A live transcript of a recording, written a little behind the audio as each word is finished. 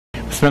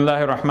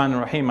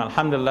Bismillahirrahmanirrahim.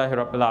 Alhamdulillahi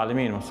Rabbil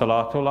Alameen. Wa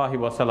salatullahi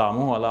wa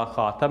salamuhu ala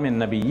khatamin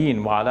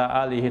nabiyyin wa ala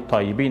alihi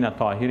tayyibin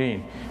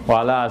tahirin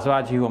wa ala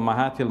azwajihi wa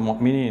mahatil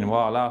mu'minin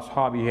wa ala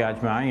ashabihi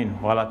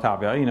ajma'in wa ala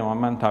tabi'in wa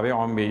man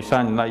tabi'un bi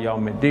ihsan ila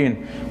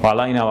yawmiddin wa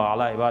alayna wa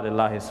ala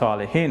ibadillahi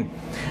salihin.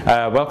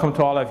 Welcome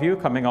to all of you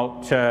coming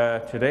out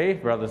today,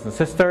 brothers and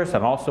sisters,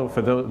 and also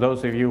for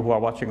those of you who are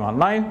watching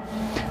online.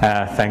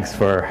 Thanks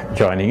for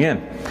joining in.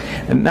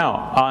 And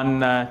now,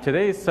 on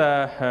today's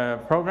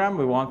program,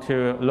 we want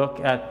to look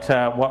at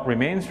what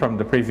remains from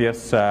the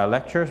previous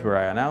lectures, where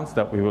I announced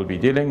that we will be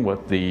dealing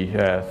with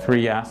the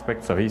three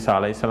aspects of Isa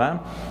alayhi salam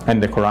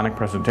and the Quranic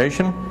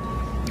presentation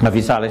of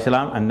Isa alayhi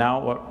salam. And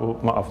now,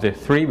 of the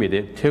three, we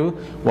did two.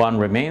 One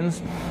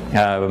remains.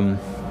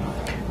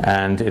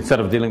 And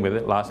instead of dealing with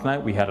it last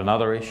night, we had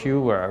another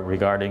issue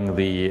regarding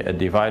the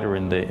divider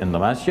in the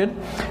masjid.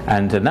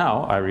 And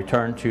now I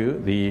return to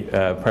the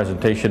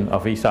presentation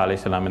of Isa alayhi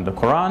salam in the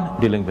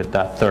Quran, dealing with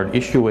that third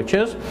issue, which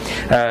is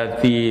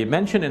the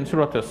mention in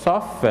Surah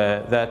As-Saff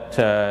that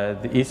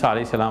Isa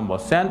alayhi salam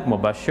was sent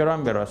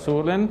mubashiran bi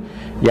rasulin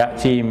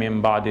ya'ti min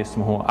ba'di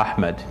ismuhu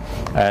Ahmad,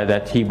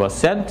 that he was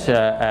sent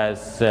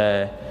as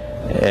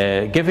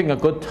giving a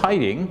good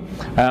tiding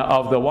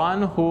of the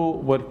one who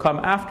would come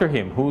after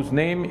him, whose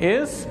name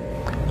is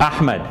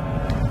Ahmad.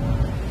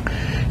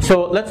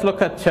 So let's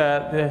look at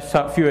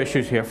a few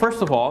issues here.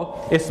 First of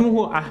all,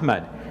 Ismuhu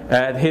Ahmad.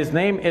 His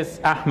name is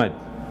Ahmad.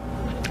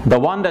 The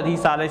one that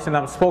Isa alayhi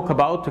salam spoke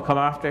about to come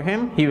after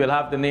him, he will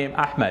have the name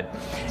Ahmad.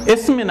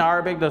 Ism in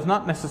Arabic does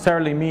not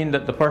necessarily mean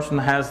that the person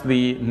has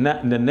the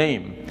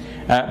name.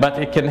 But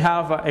it can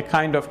have a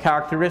kind of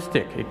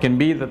characteristic. It can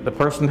be that the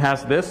person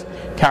has this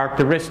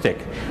characteristic.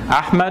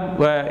 Ahmad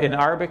in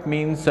Arabic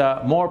means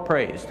more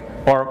praised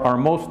or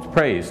most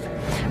praised.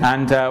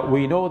 And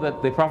we know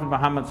that the Prophet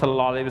Muhammad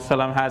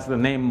ﷺ has the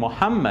name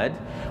Muhammad,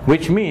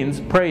 which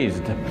means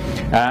praised.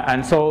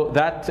 And so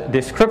that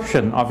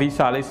description of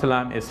Isa alayhi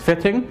salam is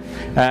fitting.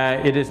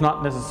 It is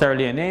not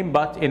necessarily a name,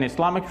 but in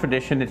Islamic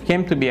tradition it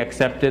came to be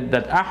accepted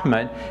that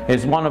Ahmad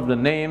is one of the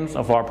names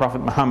of our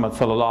Prophet Muhammad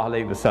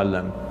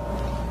ﷺ.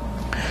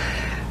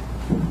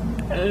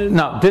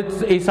 Now, did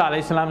Isa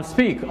alayhi salam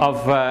speak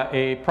of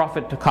a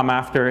prophet to come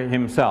after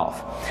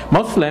himself?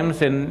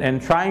 Muslims, in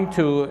trying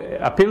to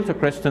appeal to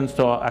Christians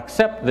to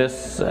accept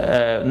this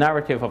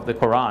narrative of the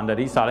Quran, that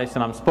Isa alayhi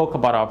salam spoke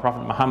about our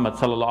Prophet Muhammad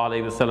sallallahu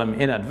alayhi wasallam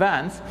in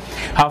advance,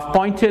 have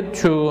pointed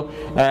to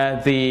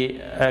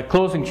the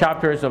closing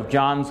chapters of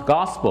John's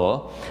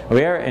Gospel,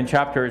 where in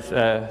chapters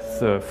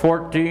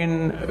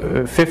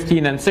 14,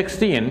 15 and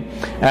 16,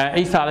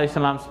 Isa alayhi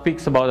salam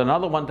speaks about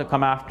another one to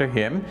come after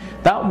him.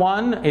 That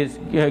one is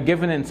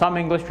given in some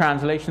English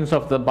translations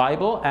of the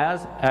Bible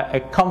as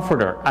a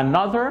comforter,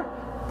 another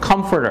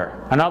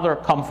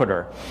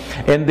comforter.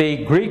 In the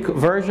Greek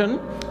version,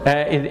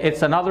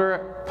 it's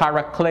another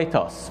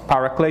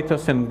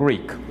Parakletos in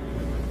Greek.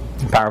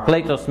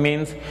 Parakletos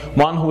means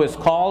one who is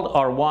called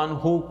or one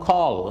who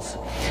calls.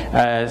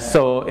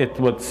 So it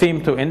would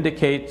seem to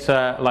indicate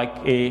like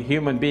a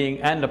human being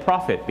and a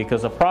prophet,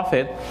 because a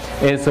prophet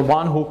is the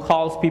one who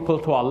calls people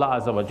to Allah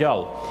Azza wa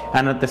Jal.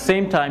 And at the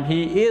same time,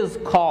 he is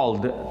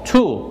called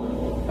to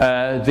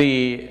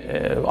the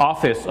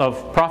office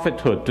of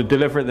prophethood to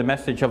deliver the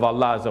message of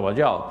Allah Azza wa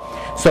Jal.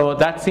 So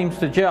that seems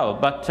to gel.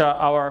 But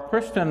our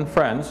Christian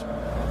friends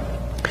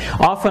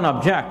often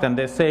object, and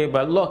they say,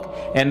 well, look,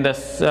 in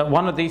this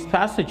one of these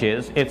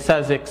passages it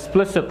says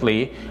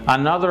explicitly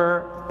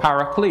another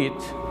Paraclete,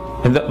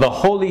 the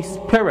Holy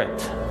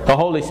Spirit. The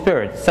Holy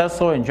Spirit. It says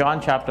so in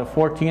John chapter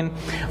 14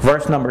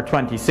 verse number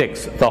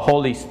 26, the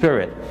Holy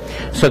Spirit.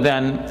 So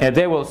then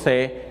they will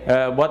say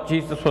what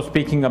Jesus was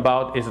speaking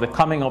about is the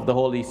coming of the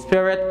Holy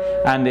Spirit,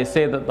 and they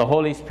say that the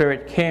Holy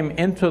Spirit came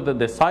into the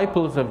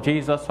disciples of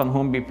Jesus, on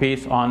whom be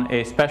peace, on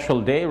a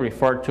special day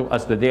referred to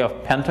as the day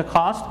of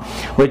Pentecost,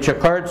 which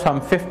occurred some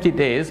 50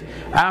 days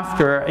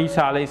after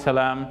Isa alayhi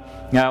salam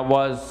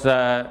was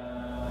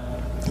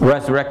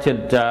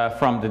resurrected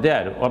from the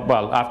dead,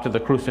 well, after the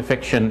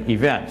crucifixion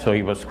event. So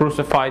he was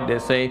crucified, they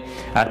say,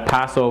 at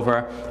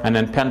Passover, and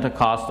then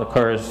Pentecost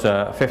occurs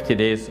 50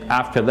 days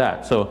after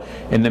that. So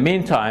in the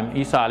meantime,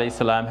 Isa alayhi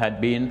salam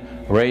had been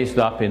raised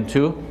up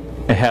into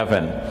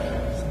heaven.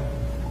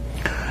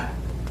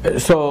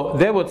 So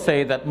they would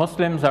say that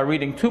Muslims are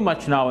reading too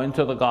much now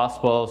into the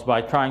Gospels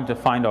by trying to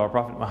find our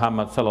Prophet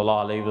Muhammad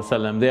sallallahu alaihi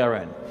wasallam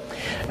therein.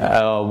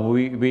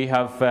 We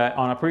have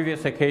on a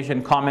previous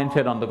occasion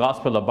commented on the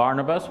Gospel of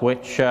Barnabas,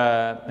 which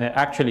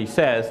actually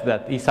says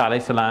that Isa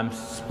alayhi salam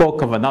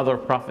spoke of another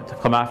prophet to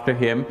come after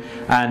him,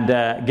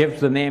 and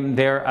gives the name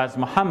there as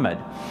Muhammad.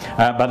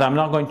 But I'm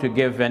not going to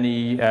give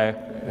any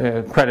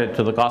credit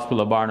to the Gospel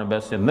of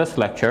Barnabas in this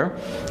lecture,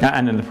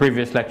 and in the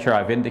previous lecture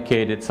I've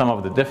indicated some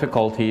of the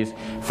difficulties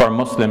for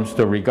Muslims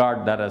to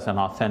regard that as an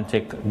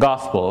authentic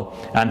gospel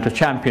and to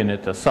champion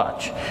it as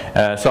such.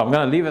 So I'm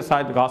going to leave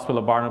aside the Gospel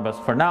of Barnabas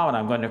for now, and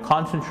I'm going to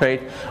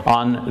concentrate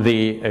on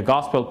the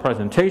gospel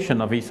presentation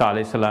of Isa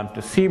alayhi salam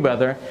to see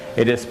whether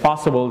it is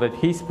possible that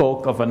he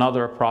spoke of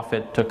another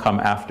prophet to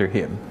come after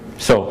him.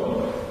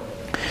 So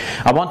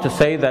I want to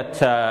say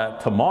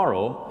that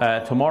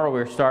tomorrow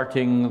we're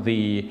starting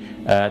the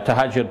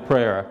Tahajjud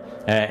prayer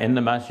in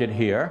the masjid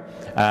here,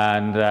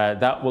 and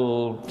that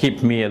will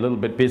keep me a little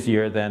bit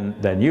busier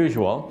than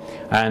usual,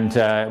 and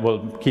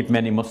will keep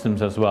many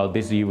Muslims as well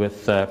busy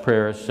with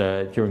prayers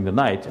during the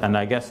night, and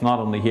I guess not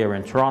only here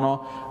in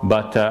Toronto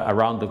but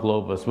around the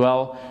globe as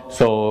well.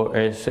 So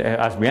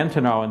as we enter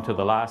now into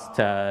the last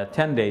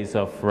 10 days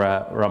of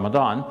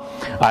Ramadan,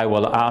 I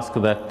will ask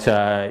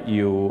that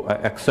you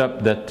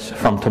accept that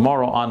from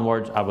tomorrow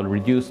onwards I will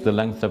reduce the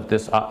length of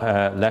this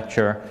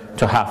lecture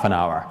to half an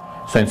hour.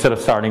 So instead of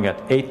starting at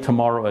 8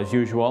 tomorrow as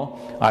usual,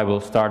 I will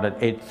start at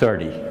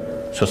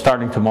 8:30. So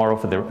starting tomorrow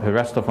for the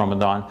rest of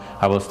Ramadan,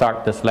 I will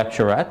start this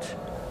lecture at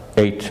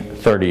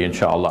 8:30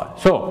 inshallah.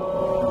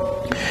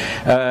 So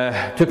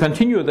to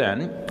continue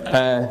then,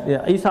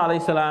 Isa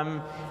alayhi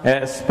salam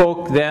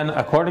spoke then,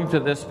 according to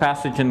this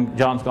passage in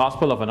John's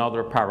Gospel, of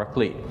another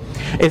Paraclete.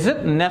 Is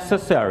it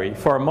necessary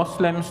for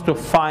Muslims to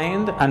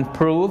find and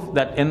prove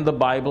that in the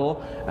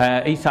Bible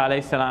Isa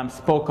alayhi salam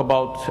spoke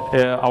about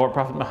our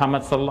Prophet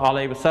Muhammad sallallahu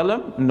alayhi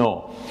wasallam?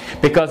 No,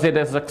 because it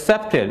is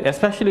accepted,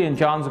 especially in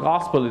John's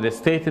Gospel, it is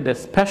stated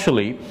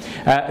especially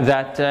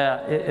that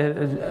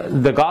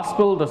the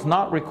Gospel does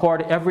not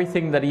record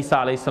everything that Isa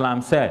alayhi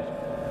salam said.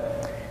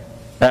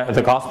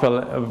 The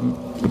Gospel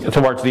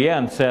towards the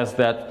end says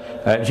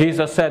that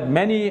Jesus said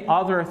many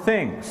other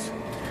things,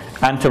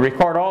 and to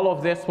record all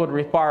of this would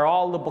require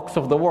all the books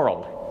of the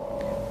world.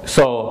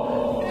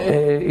 So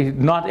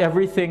not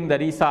everything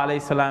that Isa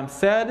alayhi salam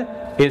said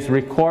is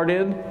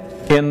recorded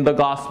in the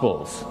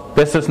Gospels.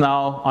 This is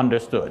now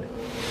understood.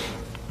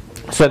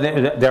 So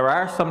there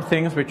are some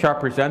things which are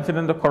presented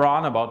in the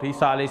Quran about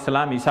Isa alayhi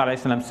salam. Isa alayhi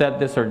salam said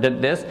this or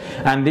did this,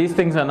 and these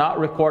things are not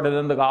recorded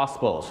in the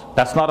Gospels.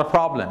 That's not a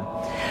problem.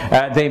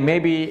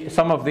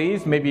 Some of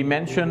these may be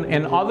mentioned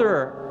in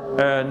other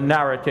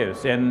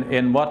narratives,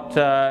 in what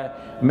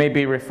may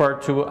be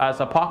referred to as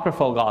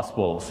apocryphal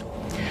Gospels,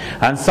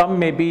 and some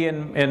may be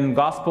in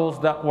Gospels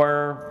that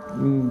were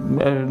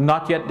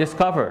not yet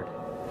discovered.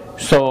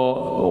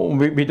 So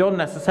we don't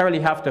necessarily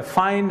have to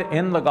find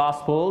in the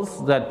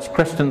Gospels that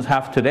Christians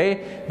have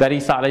today that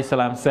Isa alayhi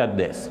salam said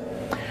this.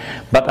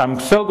 But I'm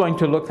still going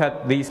to look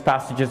at these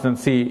passages and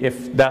see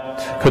if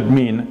that could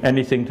mean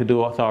anything to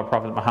do with our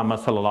Prophet Muhammad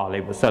sallallahu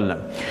alaihi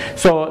wasallam.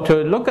 So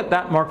to look at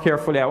that more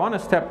carefully, I want to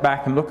step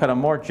back and look at a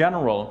more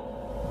general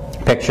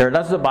picture.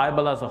 Does the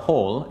Bible as a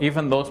whole,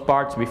 even those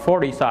parts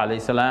before Isa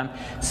alayhi salam,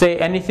 say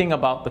anything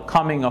about the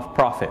coming of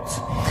prophets?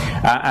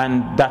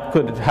 And that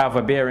could have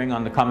a bearing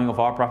on the coming of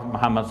our Prophet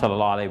Muhammad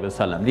sallallahu alaihi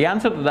wasallam. The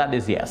answer to that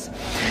is yes.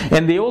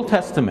 In the Old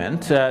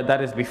Testament,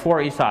 that is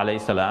before Isa alayhi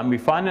salam, we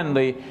find in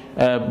the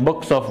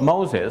books of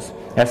Moses,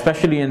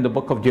 especially in the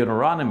book of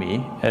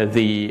Deuteronomy,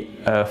 the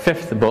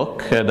fifth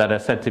book that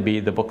is said to be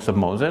the books of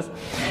Moses,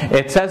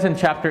 it says in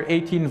chapter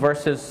 18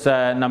 verses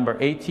number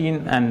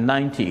 18 and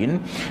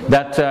 19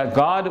 that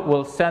God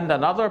will send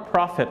another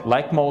prophet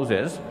like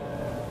Moses,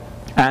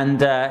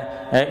 and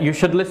you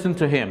should listen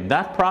to him.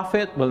 That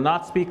prophet will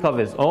not speak of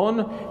his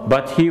own,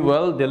 but he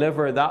will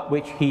deliver that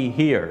which he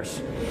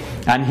hears,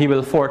 and he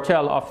will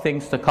foretell of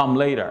things to come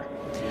later.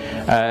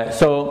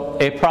 So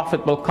a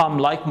prophet will come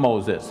like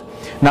Moses.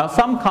 Now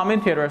some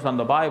commentators on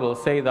the Bible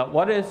say that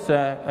what is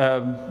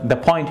the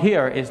point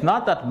here is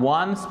not that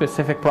one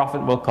specific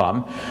prophet will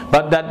come,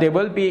 but that there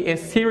will be a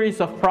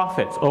series of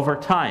prophets over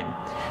time,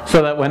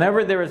 so that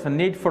whenever there is a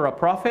need for a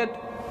prophet,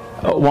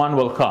 one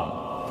will come.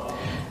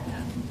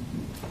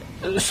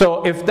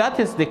 So if that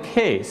is the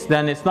case,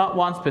 then it's not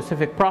one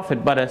specific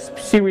prophet but a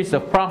series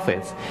of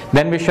prophets.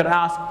 Then we should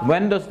ask,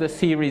 when does the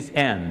series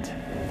end?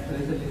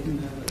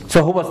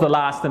 So who was the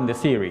last in the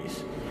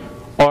series?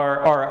 Or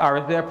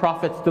are there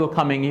prophets still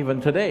coming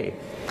even today?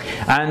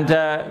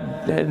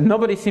 And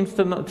nobody seems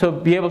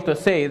to be able to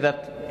say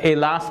that a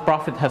last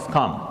prophet has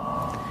come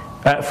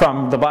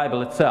from the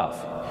Bible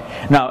itself.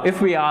 Now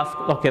if we ask,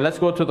 okay, let's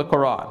go to the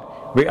Quran.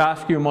 We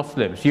ask you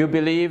Muslims, you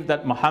believe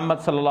that Muhammad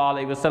sallallahu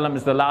alaihi wasallam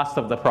is the last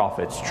of the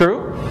prophets,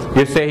 true?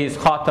 You say he's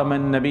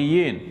Khataman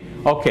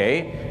Nabiyyin.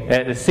 Okay,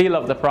 the seal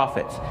of the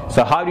prophets.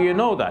 So how do you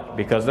know that?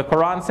 Because the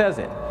Quran says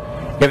it.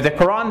 If the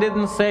Quran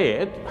didn't say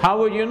it, how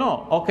would you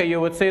know? Okay, you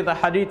would say the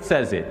Hadith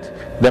says it.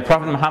 The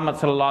Prophet Muhammad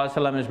sallallahu alaihi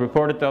wasallam is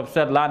reported to have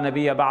said, La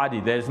Nabiyya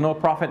ba'di, there is no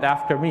prophet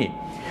after me.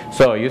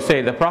 So you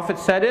say the Prophet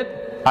said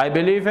it, I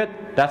believe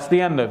it, that's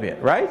the end of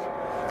it, right?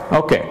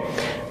 Okay.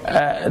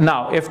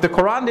 Now, if the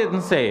Quran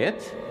didn't say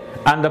it,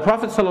 and the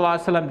Prophet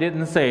ﷺ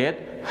didn't say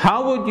it,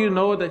 how would you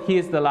know that he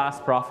is the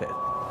last prophet?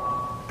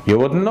 You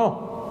wouldn't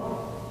know.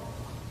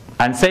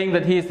 And saying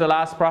that he is the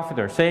last prophet,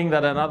 or saying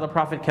that another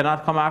prophet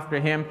cannot come after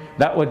him,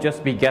 that would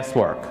just be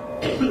guesswork.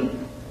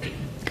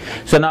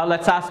 So now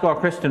let's ask our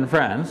Christian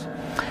friends,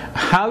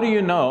 how do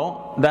you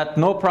know that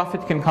no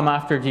prophet can come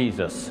after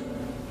Jesus?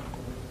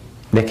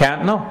 They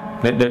can't know.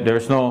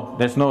 There's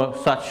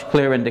no such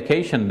clear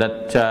indication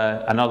that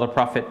another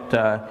prophet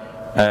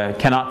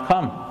cannot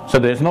come. So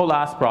there's no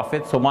last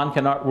prophet, so one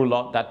cannot rule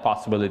out that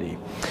possibility.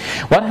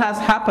 What has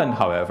happened,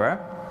 however,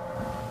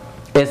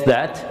 is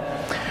that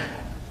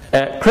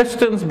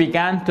Christians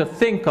began to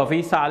think of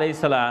Isa alayhi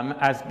salam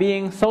as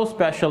being so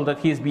special that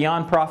he's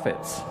beyond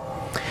prophets.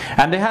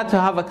 And they had to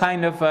have a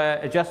kind of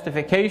a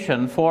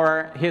justification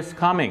for his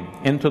coming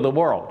into the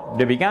world.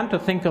 They began to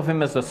think of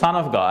him as the Son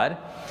of God.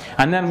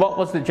 And then what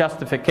was the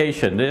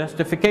justification? The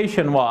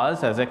justification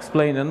was, as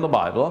explained in the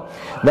Bible,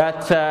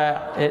 that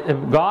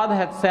God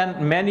had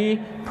sent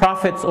many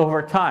prophets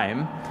over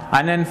time,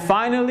 and then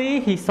finally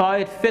he saw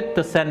it fit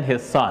to send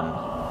his Son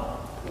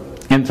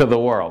into the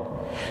world.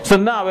 So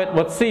now it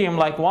would seem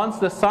like once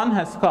the Son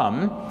has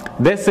come,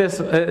 this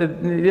is,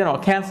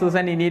 cancels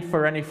any need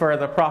for any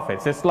further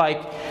prophets. It's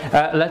like,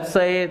 let's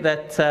say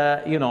that,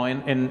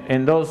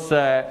 in those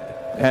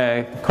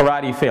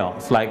karate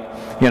films, like,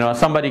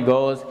 somebody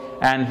goes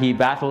and he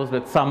battles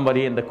with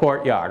somebody in the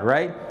courtyard,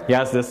 right? He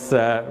has this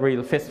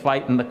real fist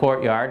fight in the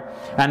courtyard,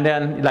 and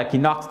then like he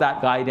knocks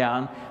that guy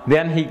down.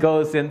 Then he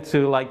goes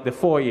into like the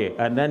foyer,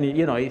 and then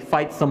he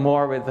fights some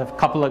more with a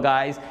couple of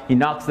guys. He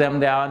knocks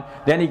them down.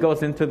 Then he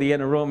goes into the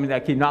inner room,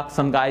 like he knocks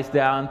some guys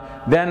down.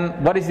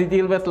 Then what does he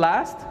deal with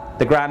last?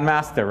 The Grand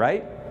Master,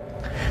 right?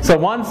 So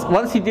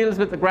once he deals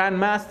with the Grand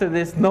Master,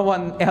 there's no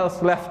one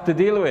else left to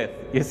deal with.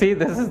 You see,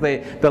 this is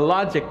the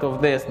logic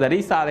of this, that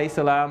Isa alayhi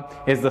salam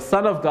is the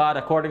Son of God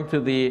according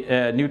to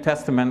the New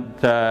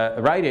Testament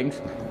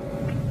writings.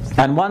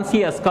 And once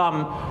he has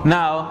come,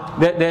 now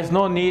there's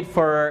no need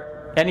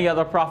for any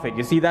other prophet.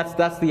 You see,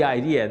 that's the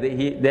idea.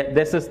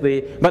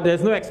 But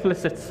there's no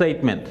explicit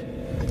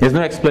statement. There's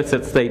no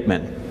explicit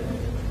statement.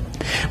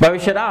 But we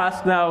should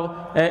ask now,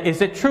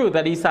 is it true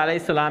that Isa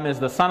alayhi salam is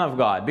the Son of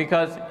God?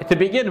 Because to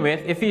begin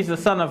with, if he's the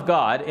Son of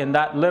God in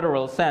that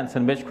literal sense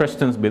in which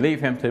Christians believe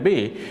him to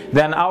be,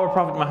 then our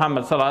Prophet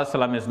Muhammad sallallahu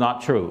alaihi wasallam is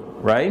not true,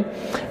 right?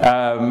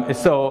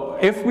 So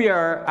if we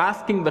are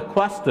asking the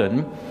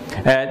question,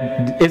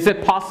 is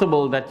it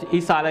possible that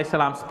Isa alayhi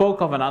salam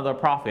spoke of another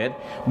prophet,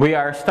 we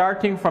are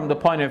starting from the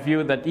point of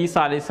view that Isa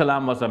alayhi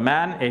salam was a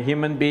man, a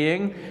human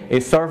being, a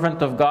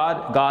servant of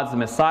God, God's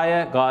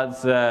Messiah,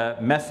 God's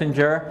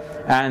messenger,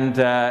 and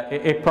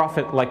a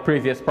prophet like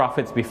previous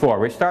prophets before.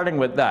 We're starting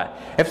with that.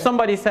 If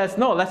somebody says,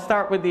 no, let's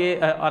start with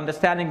the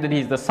understanding that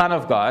he's the Son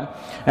of God,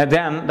 and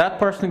then that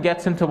person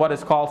gets into what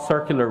is called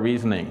circular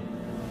reasoning.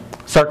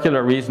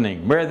 Circular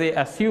reasoning, where they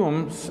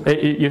assume,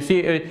 you see,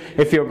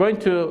 if you're going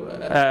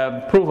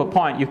to prove a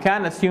point, you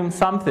can't assume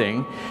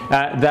something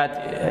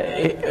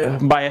that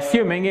by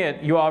assuming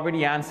it, you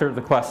already answered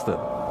the question.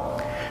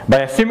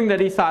 By assuming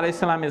that Isa alayhi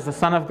salam is the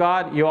Son of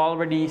God, you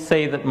already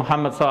say that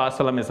Muhammad sallallahu alaihi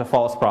wasallam is a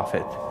false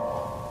prophet.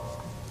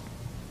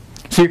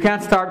 So you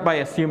can't start by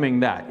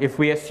assuming that. If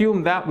we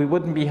assume that, we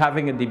wouldn't be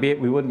having a debate,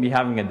 we wouldn't be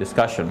having a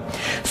discussion.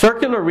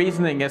 Circular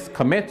reasoning is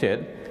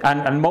committed,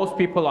 and most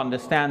people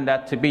understand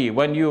that to be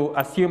when you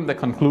assume the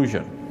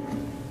conclusion.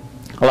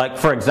 Like,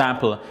 for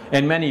example,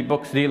 in many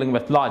books dealing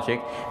with logic,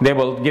 they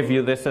will give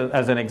you this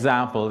as an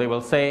example. They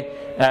will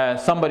say,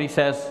 somebody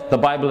says the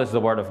Bible is the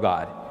Word of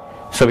God.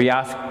 So we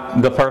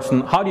ask the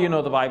person, how do you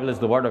know the Bible is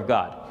the Word of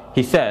God?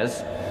 He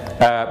says,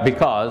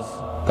 because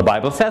the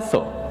Bible says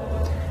so.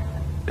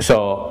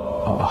 So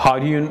how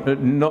do you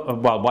know?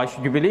 Well, why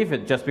should you believe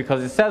it just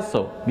because it says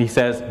so? He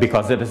says,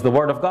 because it is the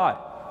Word of God.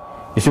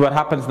 You see what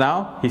happens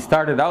now? He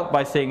started out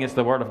by saying it's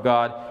the Word of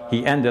God.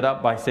 He ended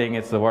up by saying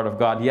it's the Word of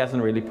God. He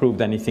hasn't really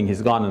proved anything.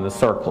 He's gone in a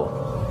circle,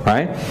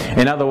 right?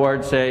 In other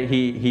words,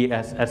 he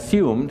has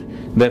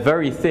assumed the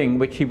very thing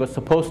which he was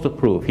supposed to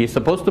prove. He's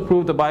supposed to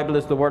prove the Bible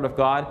is the Word of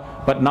God,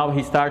 but now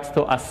he starts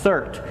to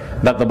assert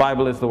that the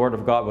Bible is the Word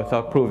of God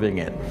without proving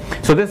it.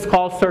 So this is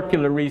called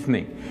circular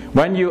reasoning,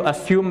 when you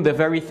assume the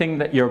very thing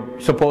that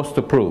you're supposed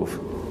to prove.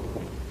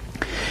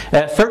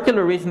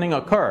 Circular reasoning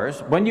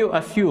occurs when you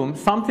assume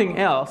something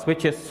else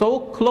which is so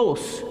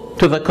close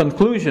to the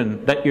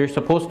conclusion that you're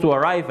supposed to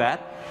arrive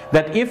at,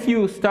 that if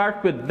you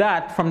start with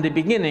that from the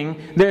beginning,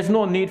 there's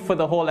no need for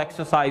the whole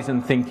exercise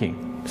in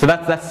thinking. So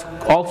that's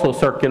also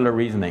circular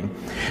reasoning.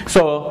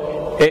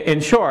 So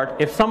in short,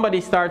 if somebody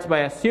starts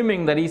by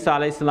assuming that Isa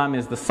alayhi salam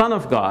is the Son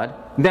of God,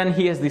 then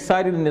he has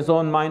decided in his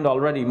own mind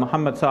already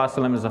Muhammad sallallahu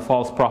alaihi wasallam is a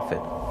false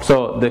prophet.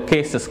 So the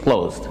case is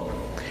closed.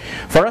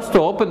 For us to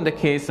open the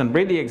case and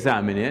really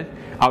examine it,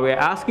 we're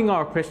asking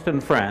our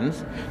Christian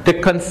friends to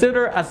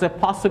consider as a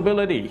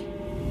possibility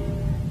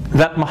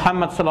that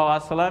Muhammad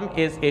sallallahu alaihi wasallam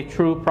is a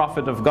true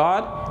prophet of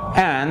God,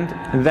 and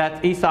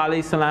that Isa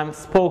alayhi salam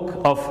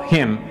spoke of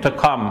him to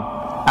come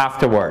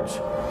afterwards.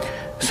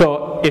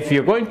 So if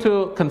you're going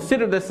to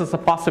consider this as a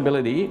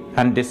possibility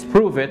and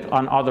disprove it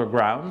on other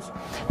grounds,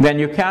 then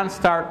you can't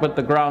start with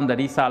the ground that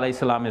Isa alayhi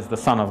salam is the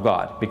Son of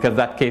God, because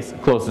that case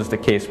closes the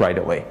case right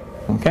away.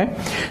 Okay?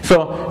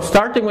 So,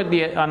 starting with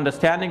the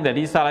understanding that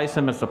Isa alayhi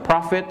salam is a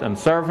prophet and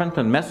servant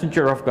and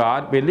messenger of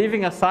God, we're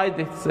leaving aside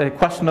the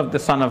question of the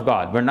Son of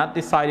God. We're not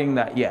deciding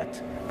that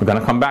yet. We're going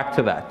to come back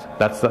to that.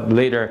 That's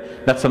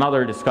later. That's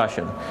another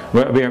discussion.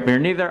 We're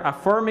neither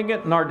affirming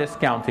it nor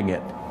discounting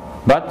it.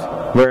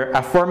 But we're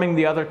affirming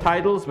the other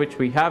titles which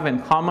we have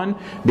in common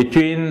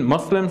between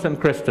Muslims and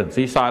Christians.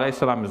 Isa alayhi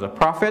salam is a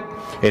prophet,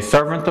 a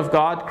servant of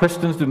God.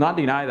 Christians do not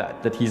deny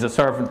that he's a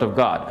servant of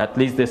God. At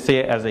least they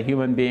say as a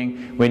human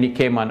being, when he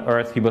came on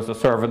earth, he was a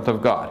servant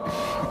of God,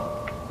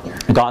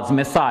 God's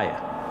Messiah.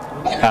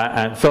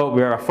 And so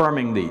we're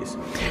affirming these.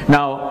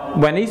 Now,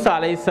 when Isa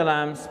alayhi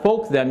salam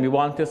spoke, then we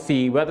want to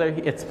see whether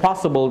it's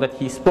possible that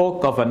he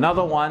spoke of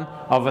another one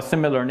of a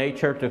similar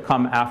nature to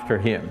come after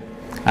him.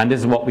 And this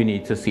is what we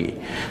need to see.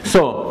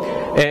 So,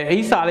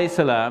 Isa alayhi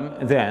salam,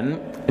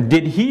 then,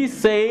 did he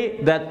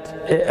say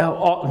that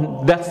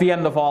that's the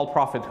end of all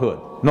prophethood?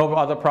 No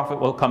other prophet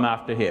will come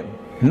after him?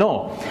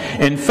 No.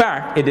 In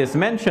fact, it is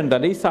mentioned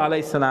that Isa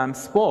alayhi salam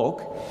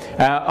spoke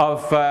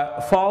of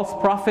false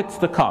prophets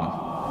to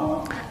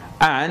come.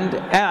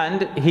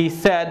 And he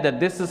said that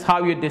this is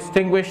how you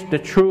distinguish the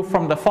true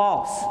from the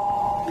false.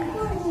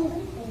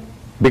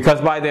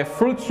 Because by their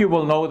fruits you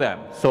will know them.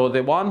 So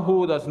the one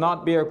who does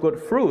not bear good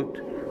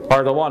fruit,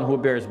 or the one who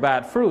bears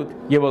bad fruit,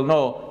 you will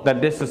know that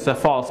this is a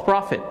false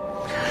prophet.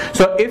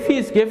 So if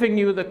he's giving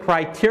you the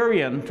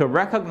criterion to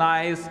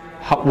recognize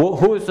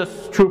who is the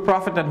true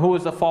prophet and who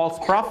is a false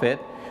prophet,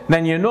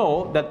 then you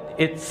know that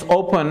it's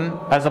open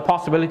as a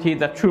possibility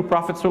that true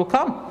prophets will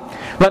come.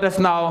 Let us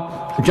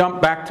now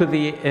jump back to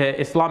the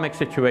Islamic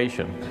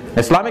situation.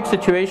 Islamic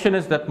situation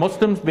is that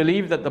Muslims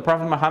believe that the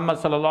Prophet Muhammad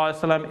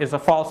ﷺ is a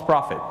false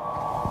prophet.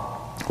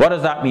 What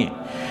does that mean?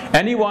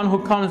 Anyone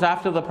who comes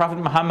after the Prophet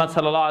Muhammad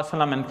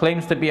ﷺ and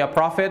claims to be a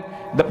prophet,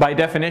 by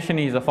definition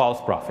he's a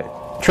false prophet.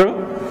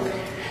 True?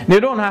 You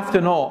don't have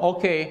to know,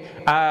 okay,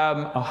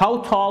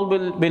 how tall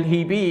will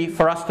he be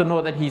for us to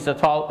know that he's a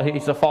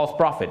false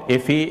prophet?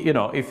 If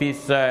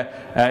he's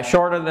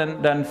shorter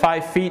than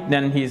 5 feet,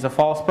 then he's a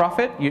false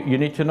prophet. You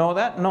need to know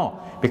that?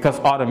 No, because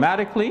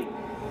automatically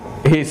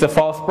he's a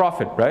false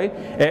prophet,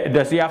 right?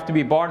 Does he have to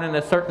be born in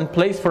a certain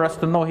place for us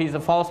to know he's a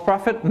false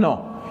prophet?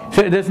 No.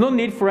 So there's no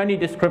need for any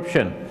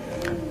description.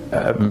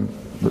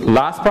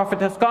 Last prophet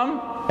has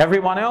come,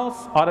 everyone else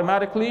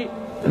automatically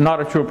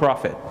not a true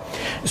prophet.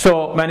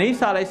 So when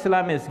Isa alayhi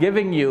salam is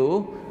giving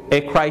you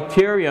a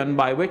criterion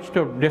by which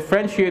to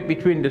differentiate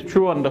between the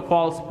true and the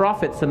false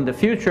prophets in the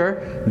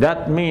future,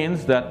 that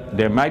means that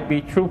there might be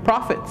true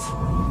prophets.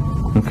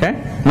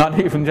 Okay? Not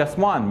even just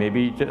one,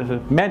 maybe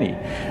just many.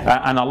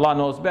 And Allah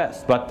knows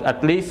best. But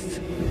at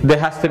least there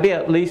has to be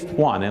at least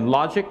one. In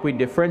logic, we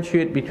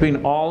differentiate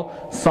between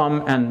all,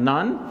 some, and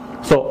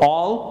none. So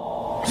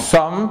all,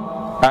 some,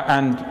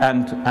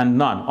 and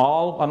none.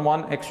 All on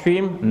one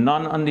extreme,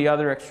 none on the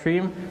other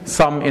extreme,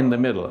 some in the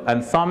middle.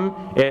 And some,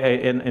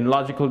 in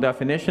logical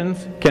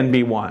definitions, can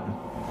be one.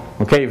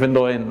 Okay? Even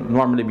though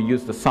normally we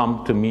use the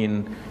sum to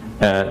mean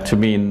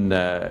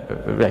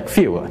like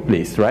few at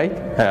least, right?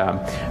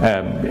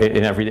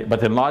 In everyday,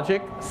 but in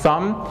logic,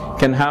 some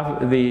can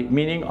have the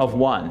meaning of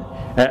one,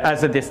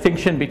 as a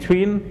distinction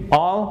between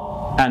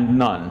all and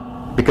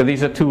none, because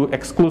these are two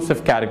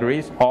exclusive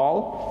categories: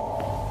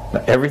 all,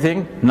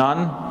 everything;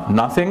 none,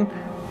 nothing.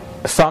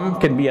 Some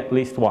can be at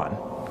least one.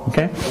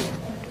 Okay.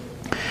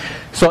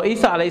 So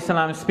Isa alayhi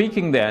salam is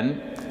speaking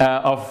then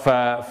of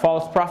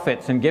false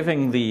prophets and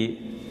giving the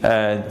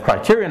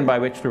criterion by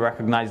which to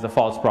recognize the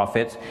false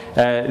prophets.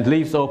 It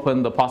leaves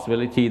open the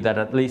possibility that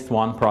at least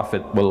one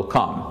prophet will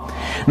come.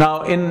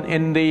 Now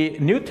in the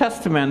New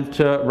Testament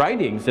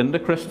writings in the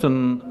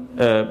Christian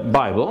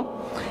Bible,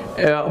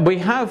 we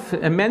have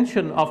a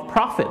mention of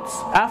prophets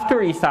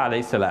after Isa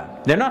alayhi salam.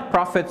 They're not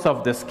prophets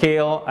of the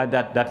scale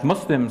that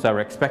Muslims are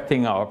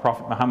expecting our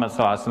Prophet Muhammad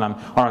sallallahu alaihi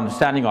wasallam, or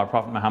understanding our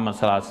Prophet Muhammad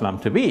sallallahu alaihi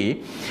wasallam to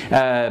be,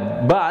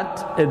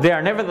 but they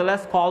are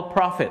nevertheless called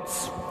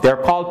prophets. They're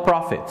called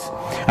prophets.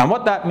 And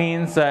what that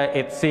means,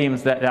 it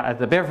seems that at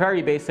the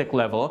very basic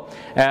level,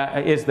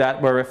 is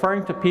that we're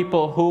referring to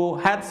people who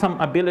had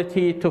some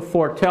ability to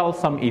foretell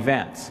some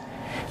events.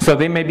 So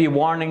they may be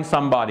warning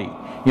somebody,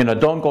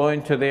 don't go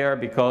into there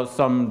because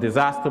some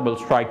disaster will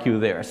strike you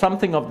there.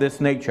 Something of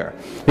this nature.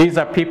 These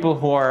are people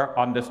who are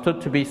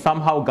understood to be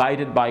somehow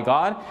guided by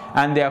God,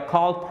 and they are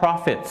called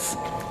prophets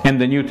in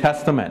the New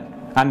Testament.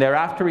 And they're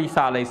after Isa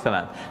alayhi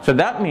salam. So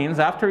that means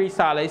after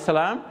Isa alayhi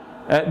salam,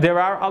 there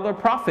are other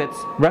prophets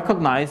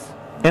recognized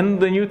in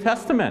the New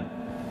Testament.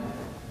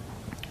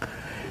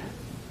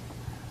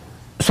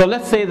 So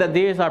let's say that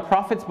these are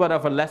prophets but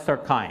of a lesser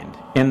kind.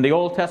 In the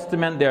Old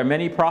Testament there are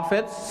many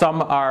prophets.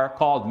 Some are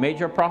called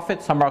major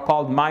prophets, some are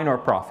called minor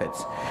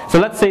prophets. So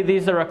let's say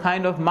these are a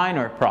kind of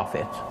minor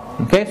prophet.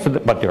 Okay,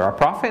 but there are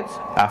prophets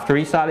after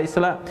Isa alayhi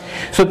salam.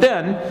 So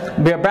then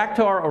we are back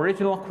to our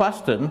original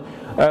question.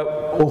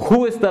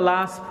 Who is the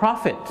last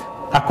prophet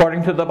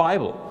according to the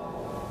Bible?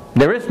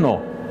 There is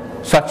no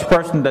such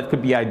person that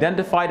could be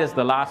identified as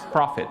the last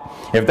prophet.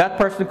 If that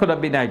person could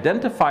have been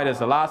identified as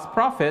the last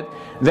prophet,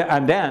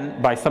 and then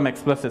by some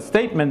explicit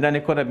statement, then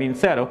it could have been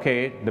said,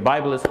 okay, the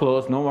Bible is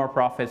closed, no more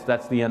prophets,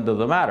 that's the end of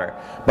the matter.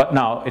 But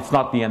now it's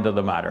not the end of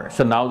the matter.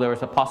 So now there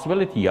is a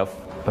possibility of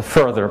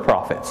further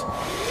prophets.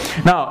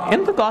 Now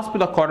in the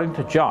Gospel according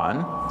to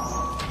John,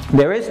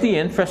 there is the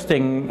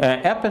interesting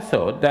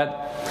episode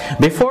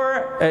that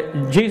before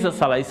Jesus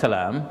alayhi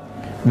salam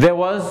there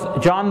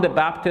was John the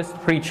Baptist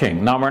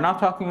preaching. Now we're not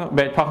talking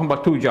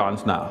about two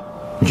Johns now.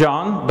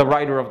 John, the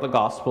writer of the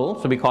gospel,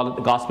 so we call it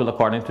the gospel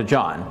according to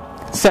John,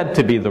 said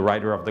to be the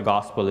writer of the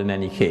gospel in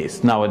any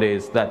case.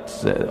 Nowadays, that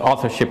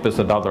authorship is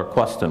another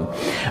question,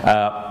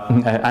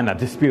 and a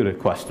disputed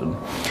question.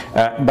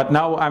 But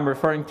now I'm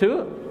referring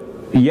to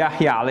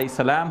Yahya alayhi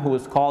salam, who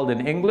is called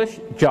in English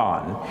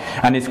John,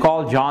 and is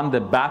called John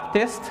the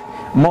Baptist,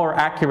 more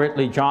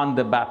accurately John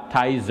the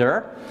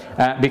Baptizer,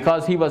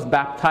 because he was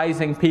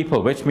baptizing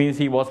people, which means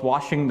he was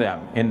washing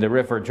them in the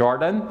river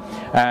Jordan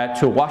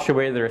to wash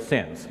away their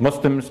sins.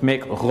 Muslims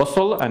make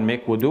ghusl and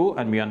make wudu,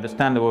 and we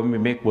understand that when we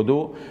make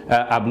wudu,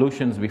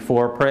 ablutions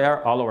before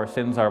prayer, all our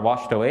sins are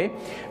washed away.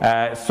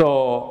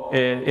 So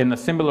in a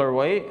similar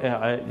way,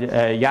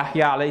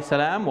 Yahya alayhi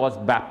salam was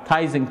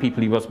baptizing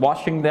people. He was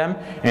washing them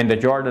in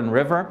the Jordan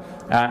River,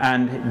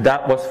 and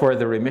that was for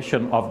the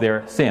remission of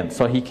their sins.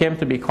 So he came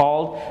to be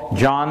called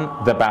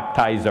John the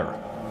Baptizer,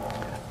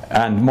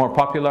 and more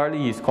popularly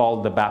he's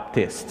called the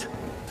Baptist.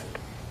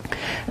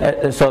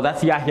 So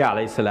that's Yahya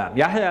alayhi salam.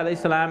 Yahya alayhi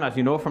salam, as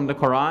you know from the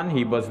Quran,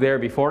 he was there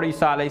before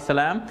Isa alayhi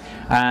salam,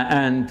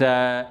 and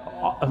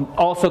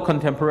also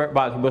contemporary.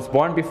 Well, he was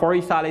born before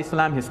Isa alayhi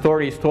salam. His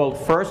story is told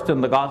first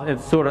in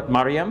Surah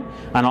Maryam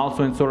and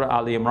also in Surah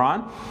Al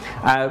Imran,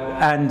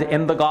 and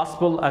in the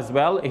Gospel as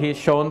well. He is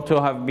shown to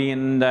have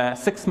been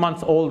 6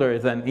 months older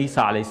than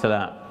Isa alayhi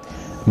salam.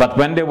 But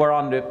when they were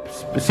on the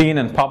scene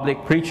in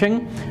public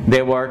preaching,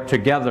 they were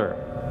together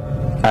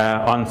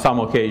on some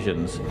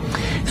occasions.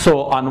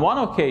 So on one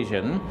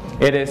occasion,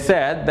 it is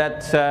said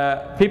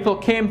that people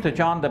came to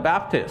John the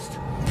Baptist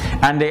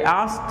and they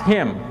asked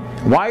him,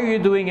 "Why are you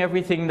doing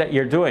everything that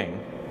you're doing?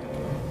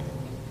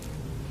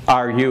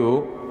 Are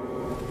you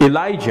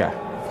Elijah?"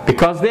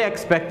 Because they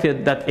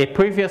expected that a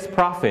previous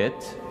prophet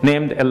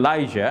named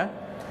Elijah,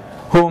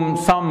 whom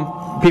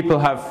some people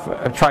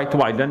have tried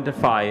to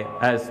identify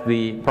as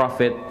the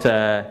prophet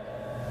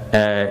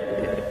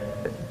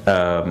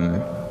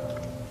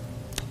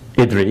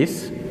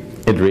Idris.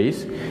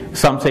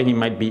 Some say he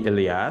might be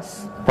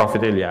Elias,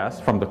 Prophet Elias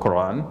from the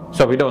Quran.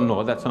 So we don't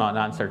know, that's not an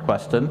answered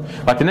question.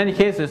 But in any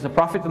case, there's a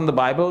prophet in the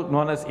Bible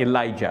known as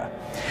Elijah.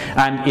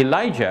 And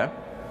Elijah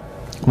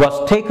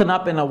was taken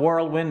up in a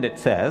whirlwind, it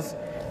says,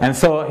 and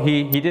so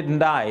he didn't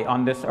die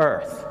on this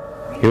earth.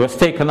 He was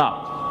taken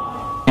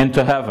up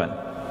into heaven.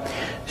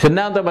 So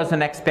now there was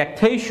an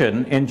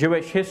expectation in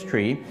Jewish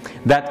history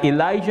that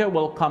Elijah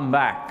will come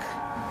back.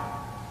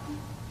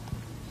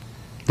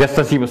 Just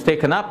as he was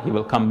taken up, he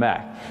will come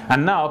back.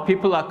 And now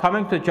people are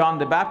coming to John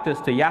the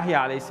Baptist, to Yahya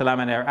alayhi salam,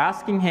 and they're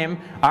asking him,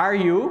 "Are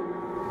you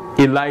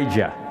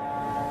Elijah?"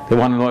 They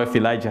want to know if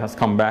Elijah has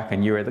come back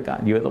and you are the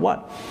God, you are the one.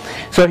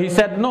 So he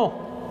said no.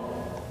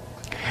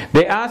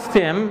 They asked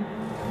him,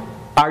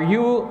 "Are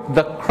you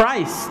the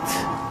Christ?"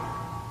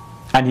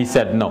 And he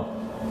said no.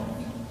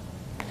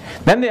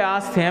 Then they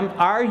asked him,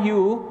 "Are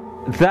you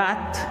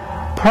that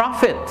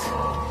prophet?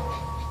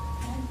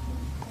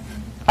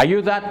 Are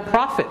you that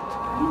prophet?"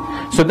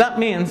 So that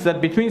means that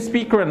between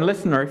speaker and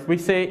listener, if we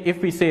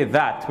say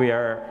that, we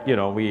are,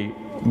 we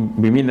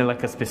mean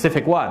like a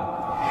specific one.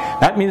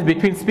 That means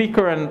between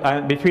speaker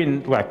and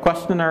between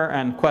questioner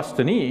and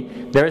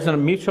questionee, there is a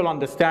mutual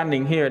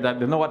understanding here that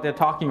they know what they're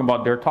talking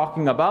about. They're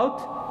talking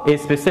about a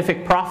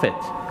specific prophet.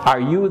 Are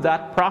you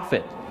that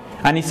prophet?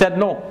 And he said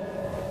no.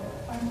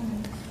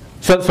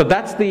 So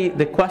that's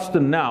the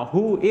question now.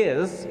 Who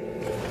is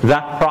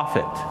that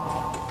prophet?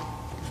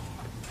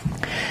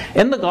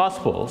 In the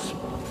Gospels,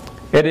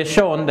 it is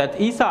shown that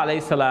Isa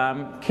alayhi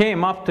salam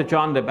came up to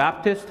John the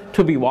Baptist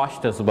to be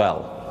washed as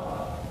well.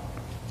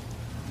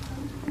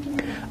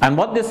 And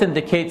what this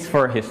indicates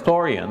for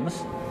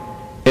historians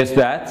is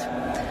that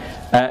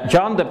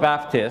John the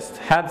Baptist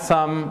had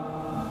some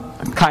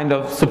kind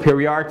of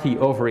superiority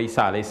over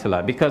Isa alayhi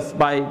salam, because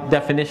by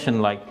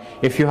definition, like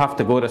if you have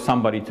to go to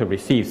somebody to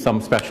receive some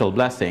special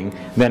blessing,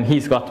 then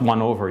he's got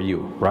one over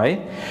you,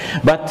 right?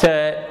 But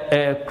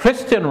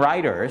Christian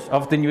writers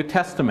of the New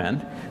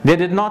Testament, they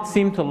did not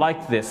seem to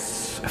like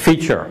this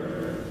feature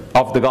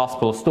of the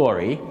gospel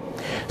story.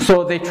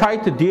 So they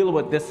tried to deal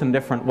with this in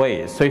different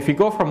ways. So if you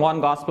go from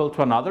one gospel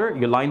to another,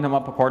 you line them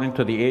up according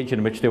to the age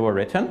in which they were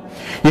written.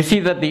 You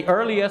see that the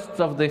earliest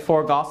of the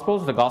four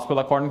gospels, the gospel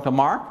according to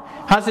Mark,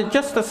 has it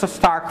just as a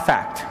stark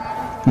fact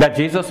that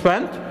Jesus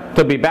went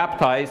to be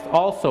baptized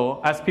also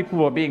as people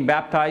were being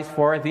baptized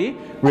for the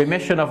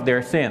remission of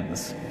their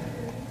sins.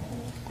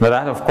 Now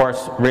that of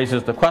course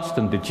raises the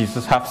question, did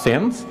Jesus have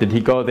sins? Did he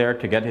go there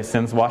to get his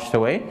sins washed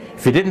away?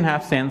 If he didn't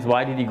have sins,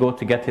 why did he go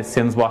to get his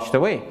sins washed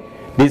away?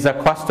 These are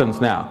questions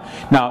now.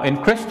 Now in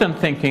Christian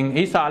thinking,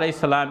 Isa alayhi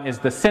salam is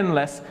the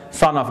sinless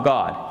Son of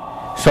God.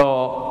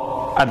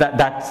 So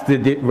that's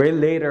the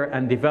later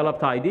and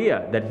developed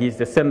idea that he's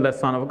the sinless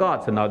Son of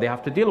God. So now they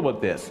have to deal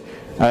with this.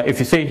 If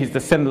you say he's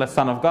the sinless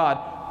Son of God,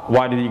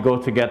 why did he go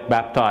to get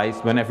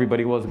baptized when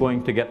everybody was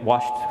going to get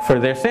washed for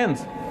their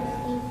sins?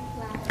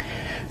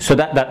 So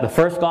that the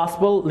first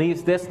gospel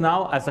leaves this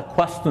now as a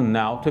question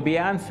now to be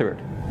answered.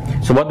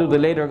 So what do the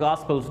later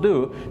Gospels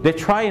do? They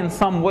try in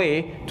some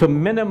way to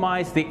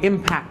minimize the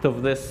impact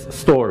of this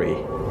story.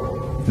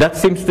 That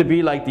seems to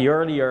be like the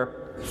earlier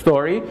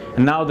story,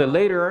 and now the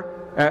later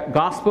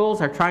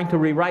Gospels are trying to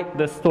rewrite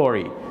the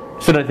story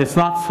so that it's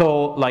not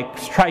so like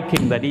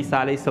striking that Isa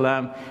alayhi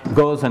salam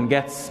goes and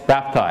gets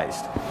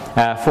baptized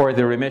for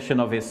the remission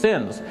of his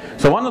sins.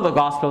 So one of the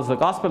Gospels, the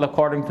Gospel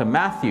according to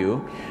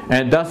Matthew,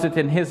 does it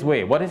in his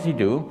way. What does he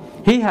do?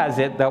 He has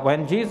it that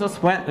when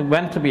Jesus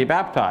went to be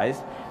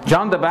baptized,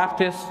 John the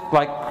Baptist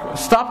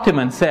stopped him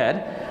and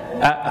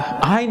said,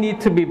 I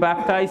need to be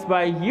baptized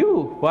by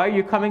you. Why are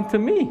you coming to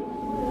me?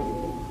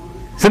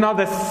 So now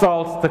this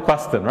solves the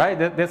question, right?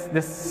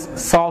 This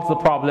solves the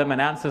problem and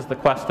answers the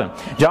question.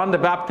 John the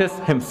Baptist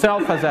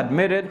himself has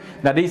admitted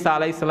that Isa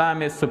alayhi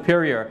salam is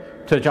superior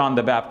to John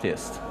the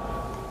Baptist.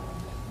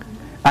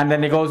 And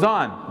then he goes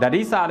on, that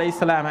Isa alayhi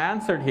salam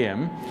answered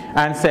him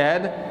and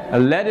said,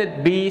 let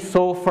it be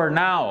so for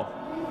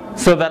now,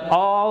 so that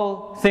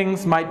all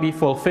things might be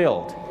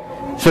fulfilled.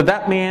 So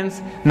that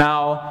means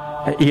now,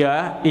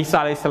 Isa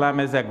alayhi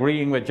salam is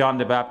agreeing with John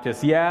the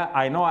Baptist. Yeah,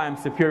 I know I am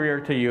superior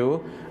to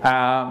you,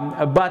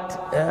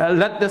 but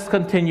let this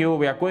continue.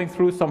 We are going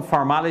through some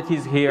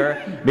formalities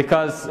here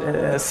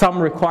because some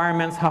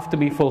requirements have to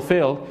be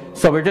fulfilled.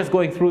 So we're just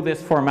going through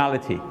this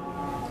formality.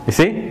 You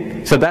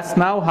see? So that's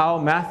now how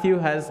Matthew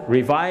has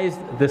revised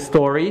the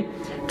story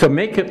to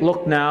make it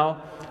look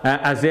now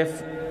as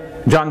if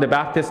John the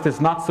Baptist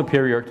is not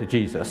superior to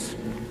Jesus.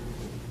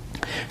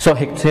 So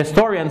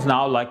historians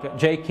now, like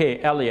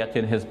J.K. Elliott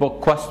in his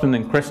book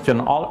Questioning Christian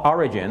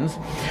Origins,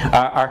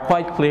 are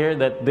quite clear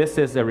that this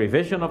is a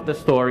revision of the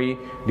story.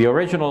 The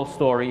original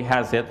story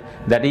has it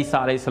that Isa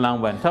alayhi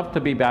salam went up to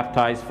be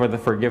baptized for the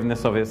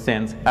forgiveness of his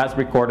sins, as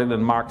recorded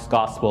in Mark's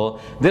Gospel.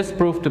 This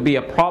proved to be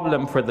a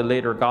problem for the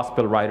later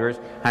Gospel writers,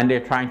 and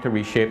they're trying to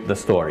reshape the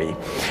story.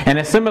 In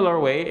a similar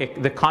way,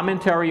 the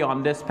commentary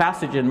on this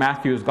passage in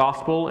Matthew's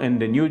Gospel, in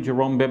the New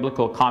Jerome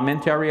Biblical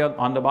Commentary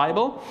on the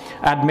Bible,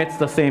 admits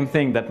the same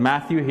thing, that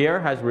Matthew here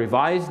has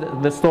revised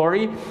the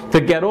story to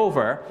get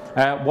over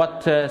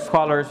what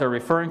scholars are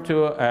referring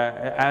to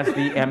as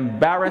the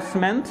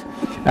embarrassment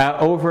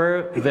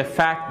over the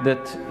fact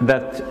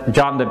that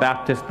John the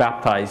Baptist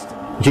baptized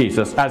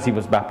Jesus as he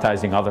was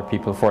baptizing other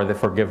people for the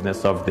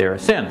forgiveness of their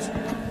sins.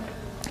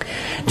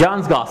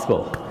 John's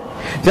Gospel.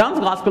 John's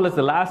Gospel is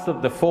the last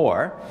of the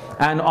four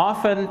and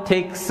often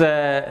takes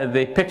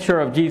the picture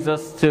of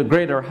Jesus to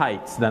greater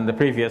heights than the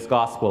previous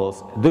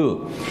Gospels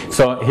do.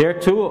 So here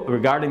too,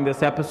 regarding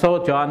this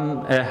episode,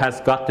 John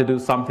has got to do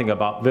something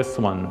about this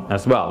one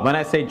as well. When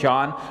I say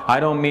John,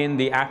 I don't mean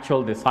the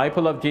actual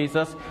disciple of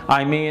Jesus.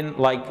 I mean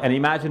like an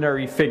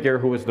imaginary figure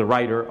who is the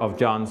writer of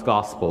John's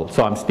Gospel.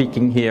 So I'm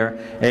speaking here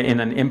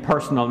in an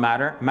impersonal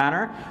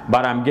manner,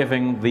 but I'm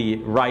giving the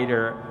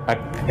writer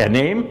a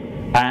name,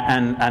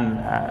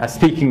 and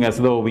speaking as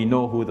though we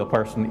know who the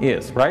person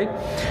is, right?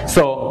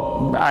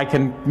 So I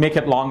can make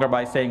it longer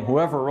by saying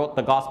whoever wrote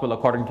the Gospel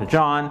according to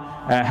John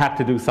had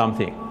to do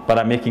something, but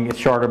I'm making it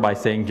shorter by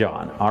saying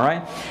John, all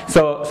right?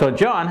 So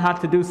John had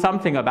to do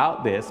something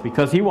about this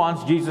because he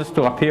wants Jesus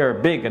to appear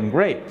big and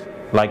great,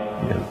 like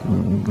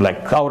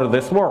out of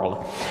this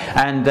world.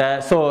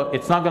 And so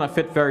it's not going to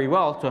fit very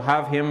well to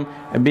have him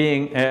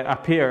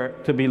appear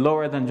to be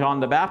lower than John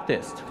the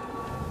Baptist.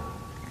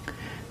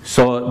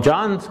 So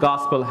John's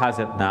Gospel has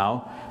it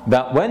now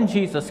that when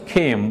Jesus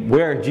came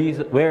where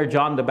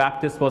John the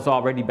Baptist was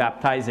already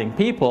baptizing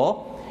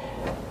people,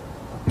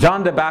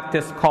 John the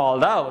Baptist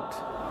called out,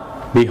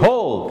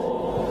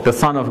 "Behold, the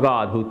Son of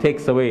God who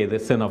takes away the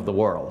sin of the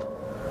world."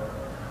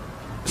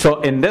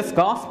 So in this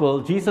Gospel,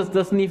 Jesus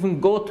doesn't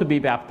even go to be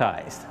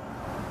baptized.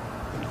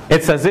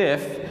 It's as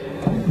if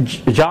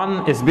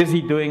John is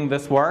busy doing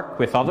this work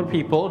with other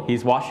people.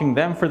 He's washing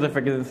them for the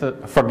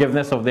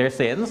forgiveness of their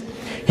sins.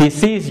 He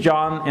sees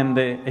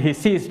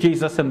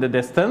Jesus in the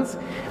distance,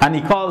 and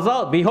he calls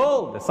out,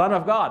 "Behold, the Son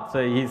of God."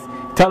 So he's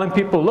telling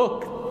people,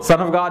 "Look, Son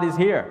of God is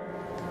here."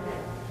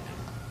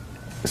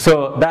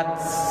 So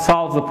that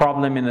solves the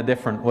problem in a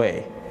different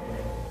way.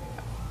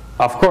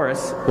 Of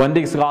course, when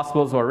these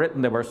Gospels were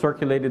written, they were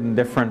circulated in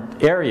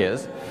different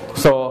areas.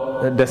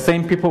 So the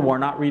same people were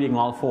not reading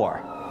all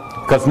four.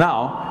 Because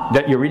now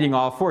that you're reading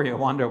all four, you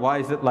wonder, why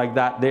is it like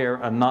that there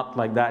and not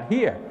like that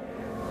here?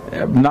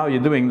 Now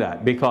you're doing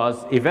that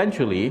because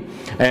eventually,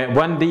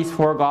 when these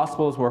four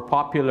Gospels were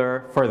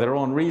popular for their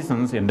own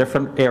reasons in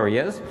different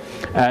areas,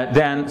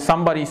 then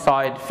somebody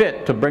saw it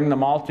fit to bring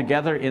them all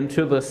together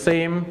into the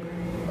same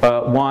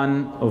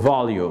one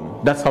volume.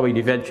 That's how it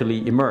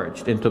eventually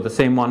emerged, into the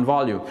same one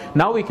volume.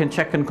 Now we can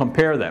check and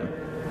compare them.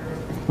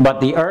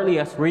 But the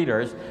earliest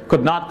readers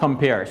could not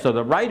compare. So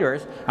the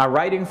writers are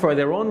writing for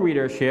their own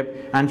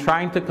readership and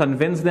trying to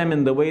convince them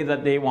in the way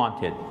that they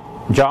wanted.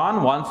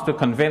 John wants to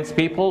convince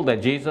people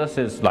that Jesus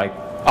is like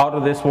out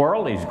of this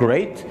world. He's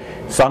great,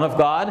 Son of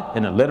God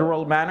in a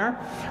literal manner.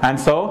 And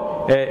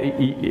so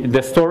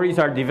the stories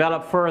are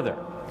developed further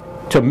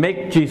to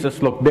make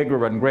Jesus look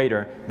bigger and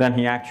greater than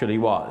he actually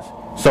was.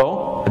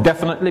 So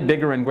definitely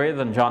bigger and greater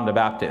than John the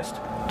Baptist,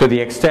 to the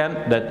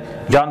extent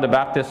that John the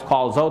Baptist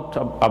calls out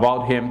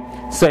about him,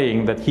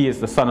 saying that he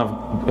is the Son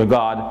of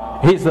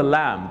God. He's the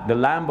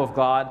Lamb of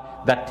God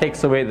that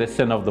takes away the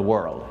sin of the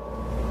world.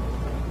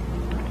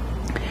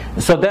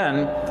 So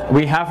then,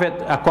 we have it,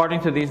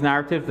 according to these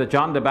narratives, that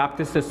John the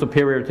Baptist is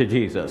superior to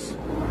Jesus.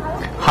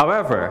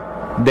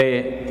 However,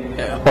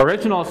 the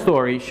original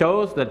story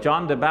shows that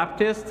John the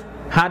Baptist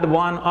had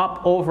one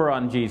up over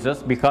on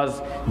Jesus,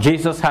 because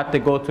Jesus had to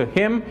go to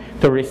him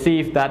to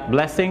receive that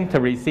blessing,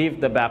 to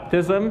receive the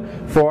baptism,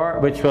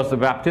 which was the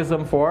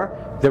baptism for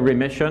the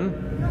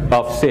remission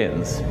of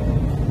sins.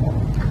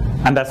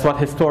 And that's what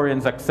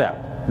historians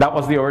accept. That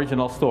was the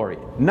original story.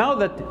 Now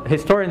that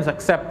historians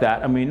accept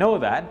that, and we know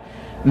that,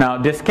 now,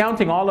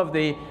 discounting all of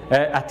the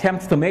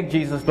attempts to make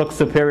Jesus look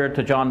superior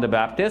to John the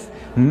Baptist,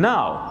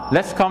 now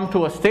let's come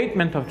to a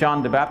statement of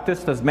John the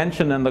Baptist as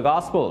mentioned in the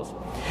Gospels.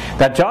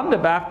 That John the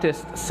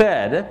Baptist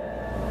said,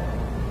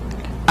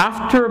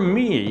 "After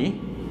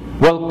me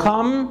will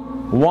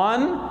come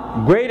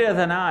one greater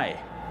than I,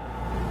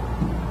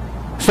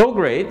 so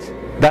great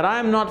that I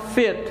am not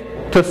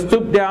fit to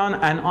stoop down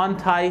and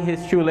untie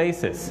his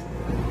shoelaces."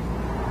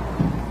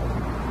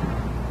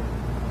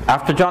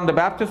 After John the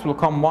Baptist will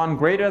come one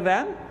greater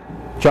than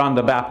John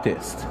the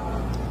Baptist.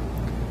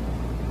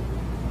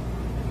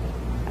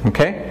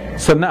 Okay?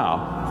 So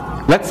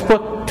now, let's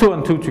put two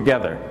and two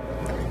together.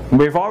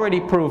 We've already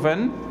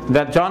proven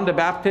that John the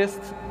Baptist,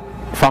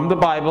 from the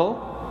Bible,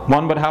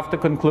 one would have to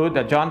conclude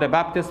that John the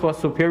Baptist was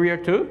superior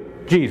to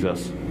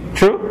Jesus.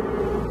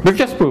 True? We've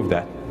just proved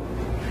that.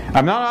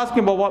 I'm not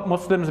asking about what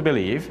Muslims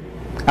believe.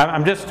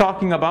 I'm just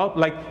talking about,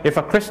 like, if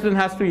a Christian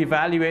has to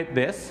evaluate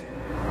this,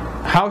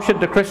 how should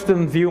the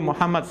Christian view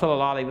Muhammad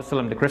sallallahu alaihi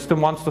wasallam? The Christian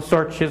wants to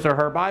search his or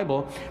her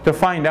Bible to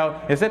find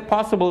out, is it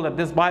possible that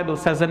this Bible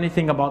says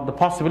anything about the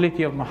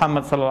possibility of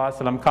Muhammad sallallahu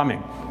alaihi wasallam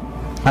coming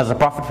as a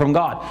prophet from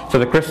God? So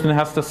the Christian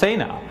has to say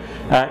now,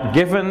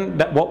 given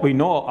that what we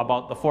know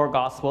about the four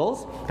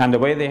Gospels and the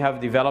way they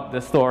have developed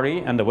the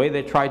story and the way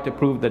they try to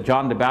prove that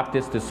John the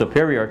Baptist is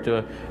superior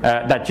to,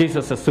 that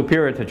Jesus is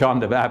superior to John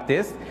the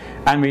Baptist,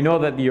 and we know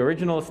that the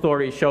original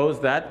story shows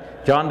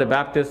that John the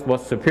Baptist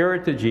was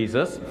superior to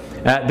Jesus,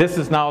 this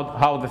is now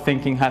how the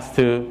thinking has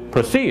to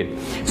proceed.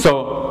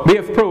 So we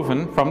have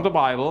proven from the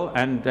Bible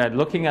and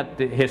looking at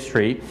the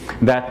history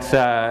that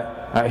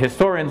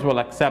historians will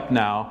accept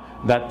now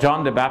that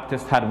John the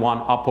Baptist had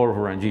one up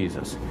over on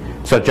Jesus.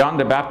 So John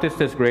the Baptist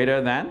is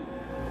greater than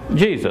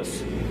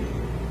Jesus.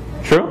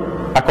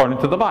 True? According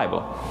to the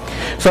Bible.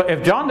 So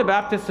if John the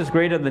Baptist is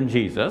greater than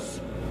Jesus,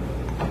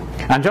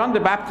 and John the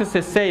Baptist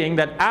is saying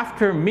that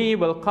after me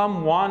will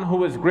come one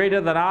who is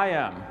greater than I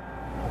am,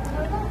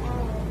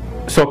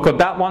 so could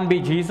that one be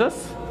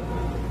Jesus?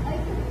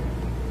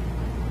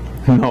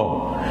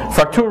 No.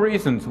 For two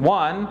reasons.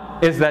 One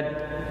is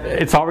that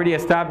it's already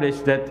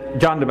established that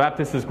John the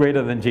Baptist is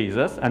greater than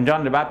Jesus, and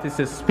John the Baptist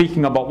is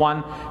speaking about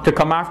one to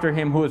come after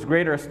him who is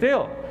greater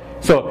still.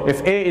 So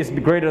if A is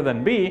greater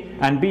than B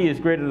and B is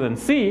greater than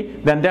C,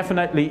 then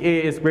definitely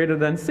A is greater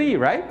than C,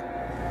 right?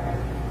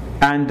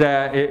 And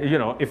you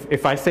know,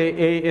 if I say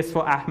A is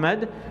for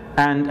Ahmed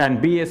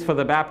and B is for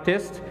the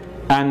Baptist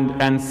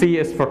and C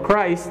is for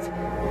Christ,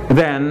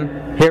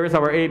 then here is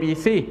our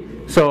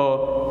ABC.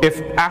 So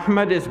if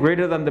Ahmed is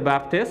greater than the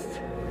Baptist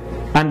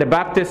and the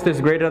Baptist is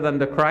greater than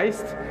the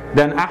Christ,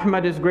 then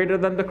Ahmed is greater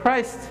than the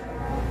Christ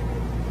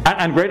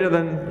and greater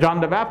than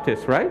John the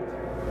Baptist, right?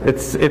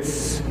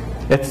 It's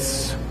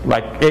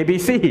like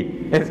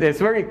ABC. It's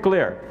very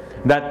clear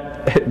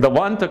that the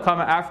one to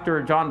come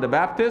after John the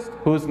Baptist,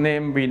 whose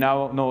name we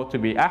now know to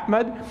be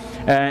Ahmed,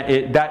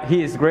 that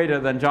he is greater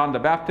than John the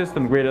Baptist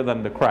and greater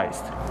than the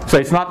Christ. So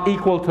it's not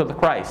equal to the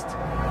Christ.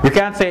 You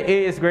can't say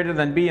A is greater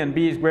than B and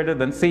B is greater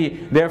than C,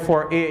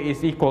 therefore A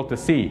is equal to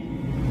C.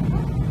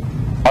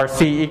 Or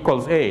C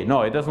equals A.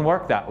 No, it doesn't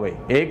work that way.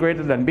 A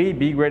greater than B,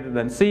 B greater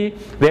than C,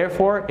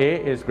 therefore A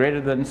is greater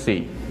than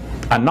C,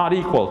 and not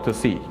equal to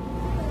C.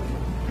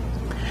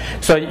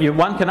 So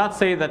one cannot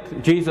say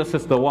that Jesus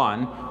is the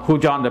one who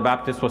John the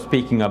Baptist was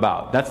speaking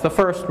about. That's the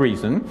first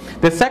reason.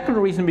 The second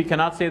reason we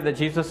cannot say that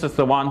Jesus is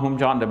the one whom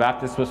John the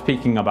Baptist was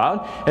speaking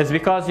about is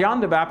because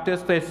John the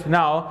Baptist is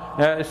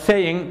now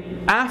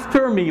saying,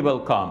 after me will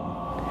come.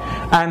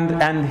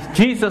 And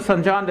Jesus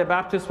and John the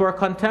Baptist were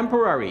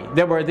contemporary.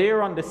 They were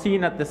there on the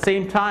scene at the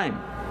same time.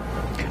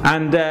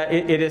 And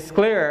it is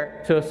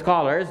clear to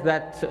scholars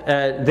that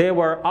they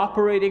were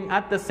operating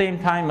at the same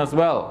time as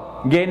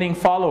well, gaining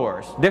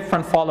followers,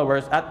 different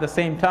followers at the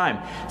same time.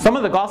 Some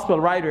of the gospel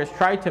writers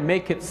try to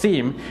make it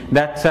seem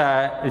that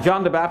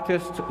John the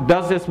Baptist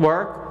does his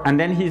work and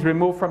then he's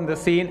removed from the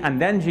scene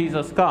and then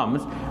Jesus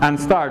comes and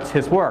starts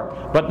his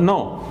work. But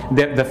no,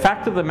 the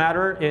fact of the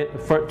matter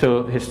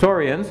to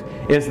historians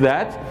is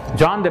that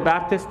John the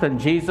Baptist and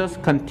Jesus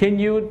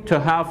continued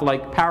to have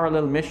like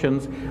parallel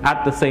missions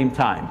at the same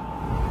time.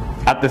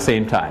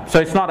 So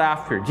it's not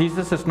after.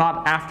 Jesus is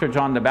not after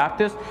John the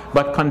Baptist,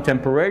 but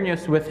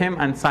contemporaneous with him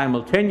and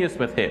simultaneous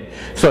with him.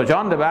 So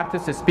John the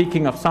Baptist is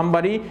speaking of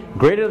somebody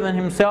greater than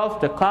himself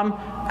to come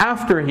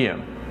after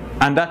him.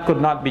 and that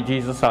could not be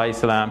Jesus alayhi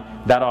salam.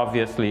 That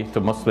obviously to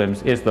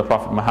Muslims is the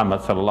Prophet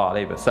Muhammad sallallahu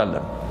alaihi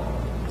wasallam.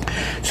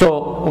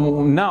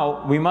 So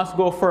now we must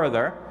go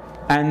further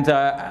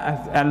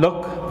and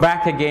look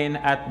back again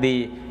at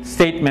the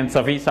statements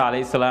of Isa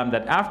alayhi salam,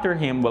 that after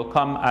him will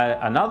come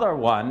another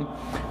one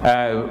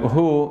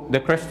who the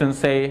Christians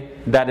say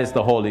that is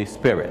the Holy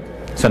Spirit.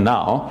 So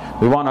now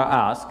we want to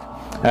ask,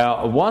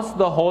 was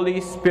the Holy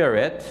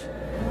Spirit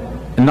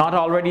not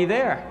already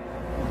there?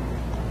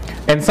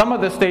 In some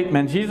of the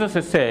statements, Jesus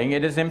is saying,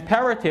 it is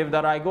imperative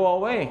that I go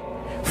away.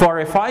 For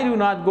if I do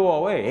not go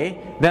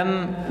away,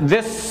 then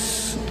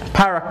this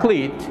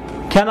Paraclete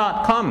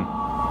cannot come.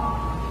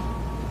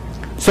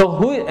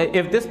 So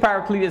if this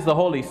Paraclete is the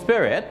Holy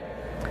Spirit,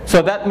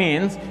 so that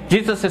means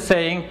Jesus is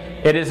saying,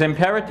 it is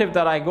imperative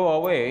that I go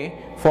away,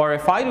 for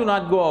if I do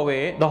not go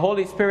away, the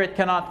Holy Spirit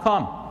cannot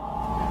come.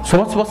 So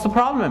what's the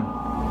problem?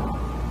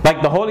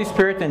 Like the Holy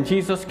Spirit and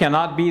Jesus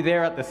cannot be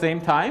there at the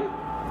same time?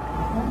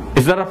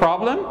 Is that a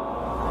problem?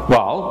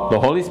 Well, the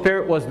Holy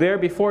Spirit was there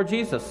before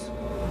Jesus.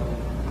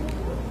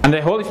 And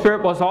the Holy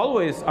Spirit was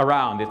always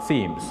around, it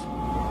seems.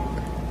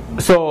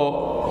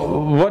 So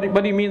what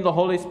do you mean the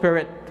Holy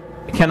Spirit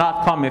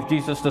cannot come if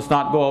Jesus does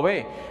not go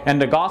away? In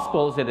the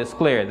Gospels it is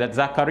clear that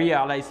Zachariah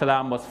alayhi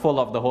salam was full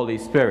of the Holy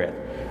Spirit.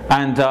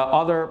 And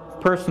other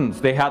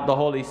persons, they had the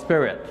Holy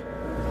Spirit.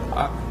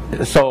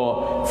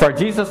 So for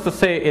Jesus to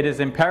say it is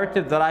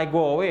imperative that I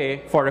go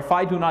away, for if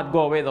I do not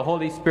go away the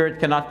Holy Spirit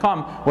cannot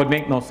come, would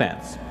make no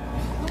sense.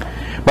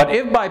 But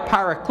if by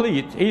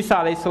Paraclete Isa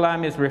alayhi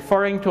salam is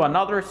referring to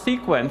another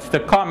sequence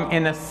to come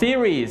in a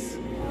series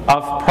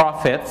of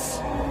prophets,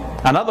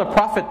 another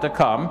prophet to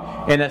come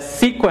in a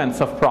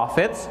sequence of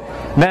prophets,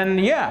 then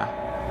yeah,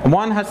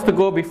 one has to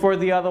go before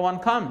the other one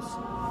comes.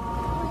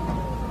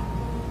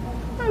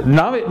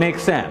 Now it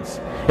makes sense.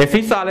 If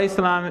Isa alayhi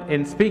salam,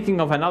 in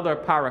speaking of another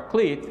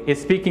Paraclete, is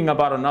speaking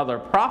about another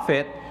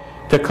prophet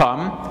to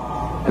come,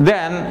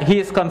 then he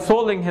is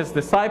consoling his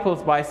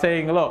disciples by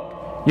saying, look,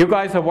 you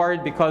guys are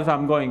worried because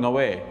I'm going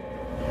away.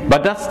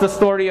 But that's the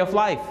story of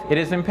life. It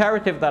is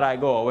imperative that I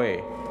go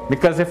away.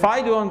 Because if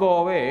I don't go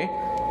away,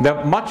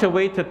 the much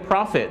awaited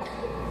prophet,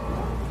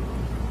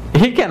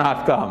 he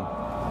cannot come.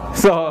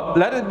 So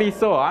let it be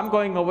so. I'm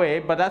going away,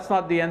 but that's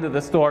not the end of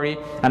the story.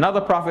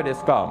 Another prophet is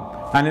come.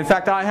 And in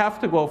fact, I have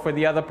to go for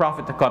the other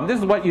prophet to come. This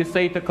is what you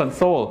say to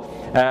console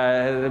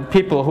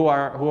people who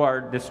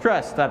are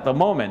distressed at the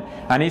moment.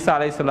 And Isa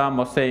alayhi salam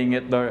was saying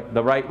it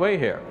the right way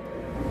here.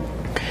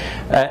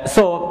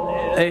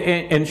 So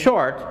in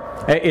short,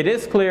 it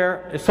is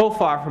clear so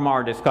far from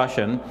our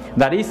discussion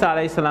that Isa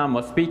alayhi salam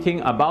was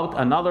speaking about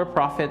another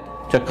prophet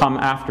to come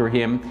after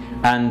him,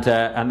 and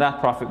that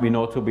prophet we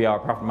know to be our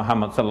Prophet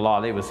Muhammad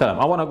sallallahu alaihi wasallam.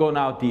 I want to go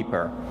now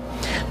deeper.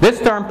 This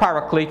term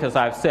Paraclete, as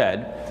I've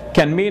said,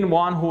 can mean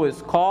one who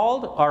is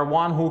called or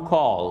one who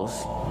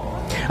calls.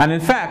 And in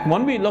fact,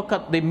 when we look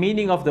at the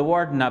meaning of the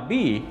word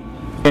Nabi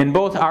in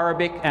both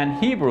Arabic and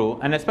Hebrew,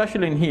 and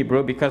especially in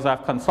Hebrew because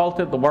I've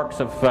consulted the works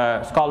of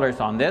scholars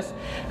on this,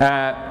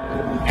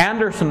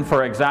 Anderson,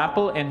 for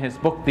example, in his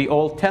book The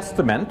Old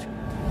Testament,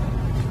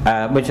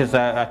 which is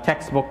a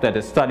textbook that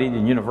is studied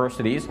in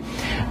universities,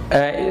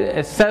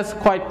 it says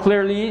quite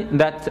clearly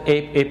that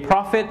a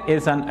prophet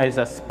is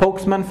a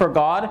spokesman for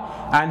God,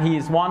 and he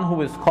is one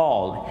who is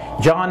called.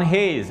 John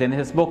Hayes, in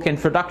his book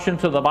Introduction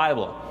to the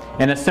Bible,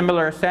 in a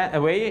similar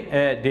way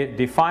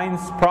defines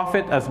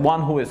prophet as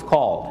one who is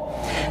called.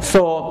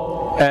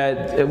 So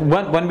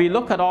when we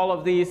look at all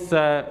of these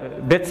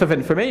bits of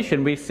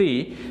information, we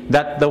see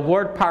that the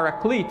word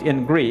Paraclete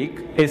in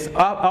Greek is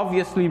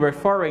obviously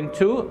referring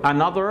to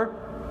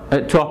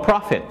to a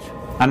prophet.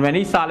 And when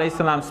Isa alayhi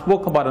salam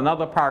spoke about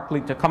another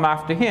Paraclete to come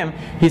after him,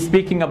 he's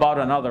speaking about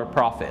another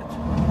prophet.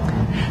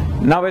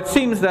 Now it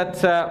seems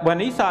that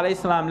when Isa alayhi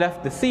salam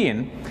left the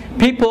scene,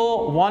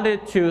 people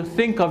wanted to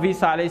think of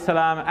Isa alayhi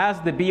salam as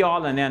the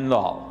be-all and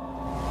end-all.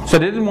 So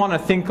they didn't want to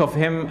think of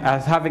him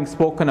as having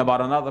spoken about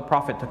another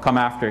prophet to come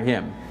after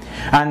him.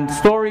 And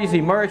stories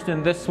emerged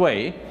in this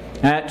way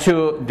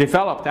to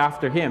develop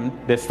after him.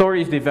 The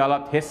stories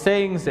developed, his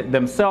sayings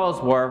themselves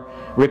were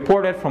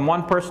reported from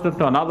one person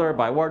to another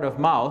by word of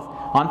mouth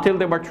until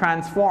they were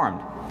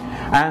transformed.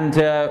 And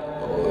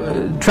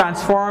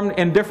transformed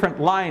in different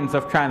lines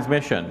of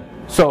transmission.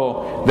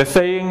 So the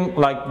saying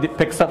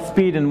picks up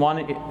speed in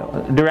one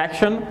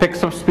direction,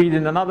 picks up speed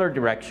in another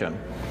direction.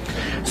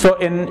 So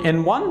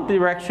in one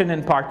direction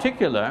in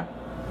particular,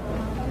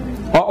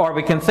 or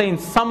we can say in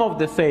some of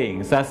the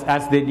sayings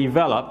as they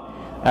develop,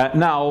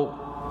 now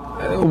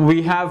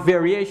we have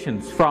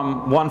variations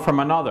from one from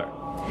another.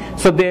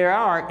 So there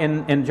are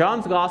in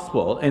John's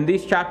Gospel, in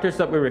these chapters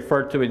that we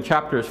referred to in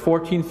chapters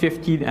 14,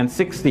 15, and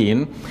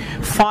 16,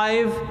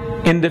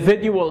 5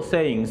 individual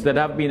sayings that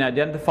have been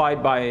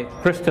identified by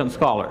Christian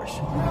scholars.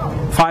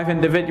 5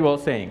 individual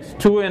sayings.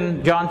 2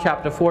 in John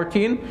chapter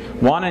 14,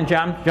 1 in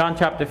John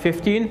chapter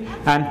 15,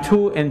 and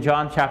 2 in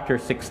John chapter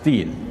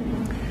 16.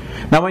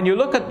 Now when you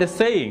look at the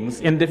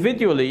sayings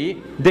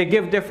individually, they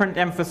give different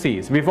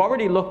emphases. We've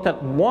already looked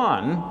at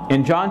one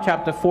in John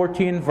chapter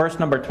 14 verse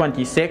number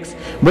 26,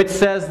 which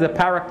says the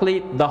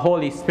Paraclete, the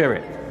Holy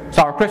Spirit.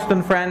 So our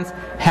Christian friends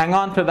hang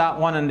on to that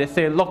one and they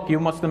say, look, you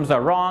Muslims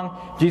are wrong.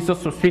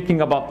 Jesus was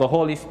speaking about the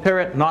Holy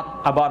Spirit,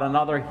 not about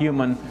another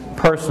human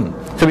person.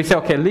 So we say,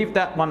 okay, leave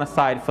that one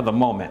aside for the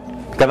moment,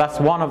 because that's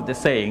one of the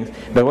sayings,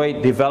 the way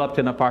it developed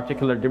in a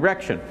particular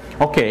direction.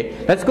 Okay,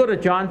 let's go to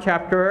John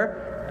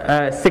chapter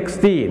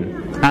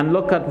 16 and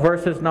look at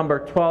verses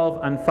number 12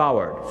 and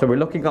forward. So we're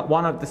looking at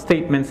one of the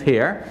statements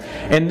here.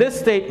 In this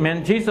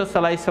statement, Jesus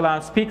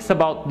ﷺ speaks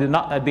about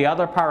the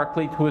other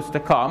Paraclete who is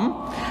to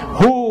come,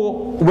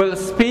 who will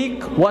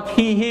speak what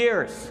he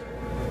hears,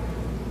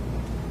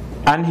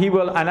 and he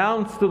will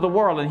announce to the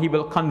world, and he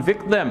will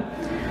convict them.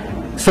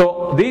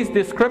 So these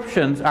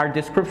descriptions are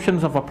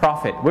descriptions of a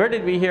prophet. Where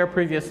did we hear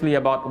previously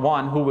about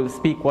one who will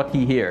speak what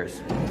he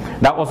hears?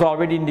 That was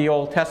already in the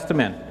Old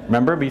Testament.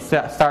 Remember, we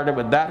started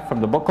with that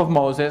from the book of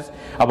Moses,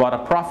 about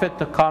a prophet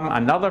to come,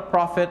 another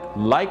prophet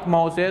like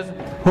Moses,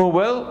 who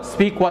will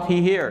speak what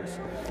he hears.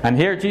 And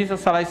here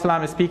Jesus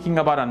ﷺ is speaking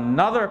about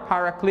another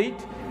Paraclete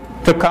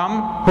to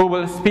come, who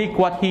will speak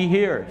what he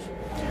hears.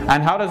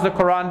 And how does the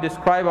Quran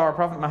describe our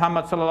Prophet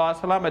Muhammad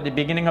ﷺ at the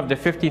beginning of the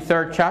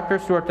 53rd chapter,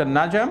 Surah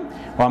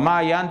An-Najm?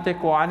 وَمَا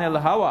يَنْتِقُ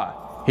عَنِ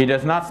الْهَوَىٰ. He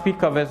does not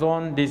speak of his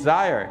own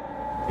desire.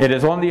 It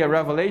is only a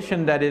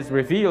revelation that is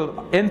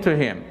revealed into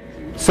him.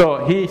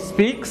 So he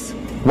speaks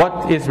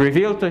what is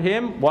revealed to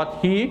him, what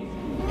he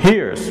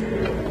hears.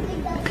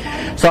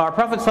 So our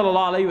Prophet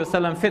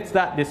ﷺ fits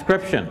that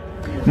description.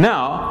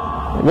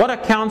 Now, what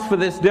accounts for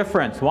this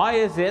difference? Why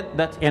is it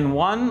that in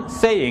one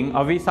saying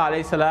of Isa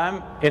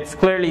ﷺ, it's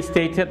clearly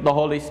stated the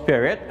Holy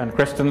Spirit, and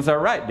Christians are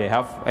right, they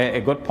have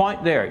a good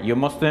point there. You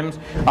Muslims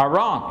are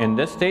wrong. In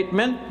this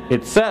statement,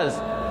 it says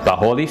the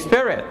Holy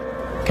Spirit.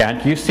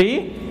 Can't you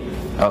see?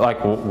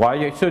 Like, why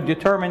are you so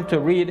determined to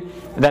read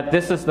that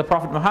this is the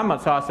Prophet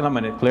Muhammad ﷺ,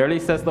 and it clearly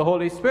says the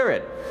Holy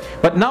Spirit?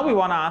 But now we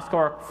want to ask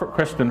our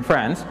Christian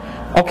friends,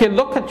 okay,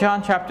 look at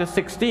John chapter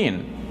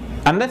 16.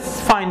 And let's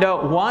find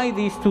out why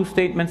these two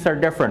statements are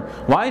different.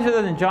 Why is it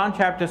that in John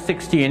chapter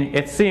 16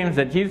 it seems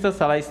that Jesus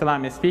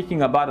ﷺ is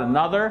speaking about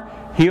another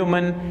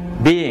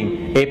human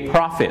being, a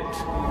prophet?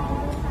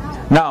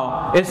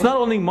 Now, it's not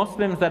only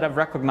Muslims that have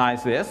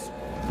recognized this.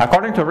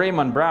 According to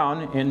Raymond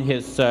Brown, in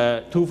his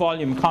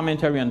 2-volume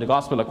commentary on the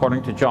Gospel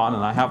according to John,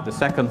 and I have the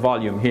 2nd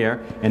volume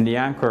here in the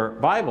Anchor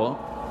Bible,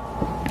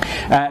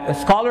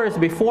 scholars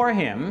before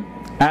him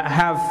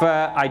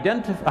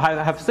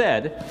have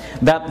said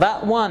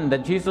that one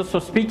that Jesus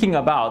was speaking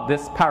about,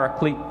 this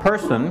Paraclete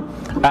person,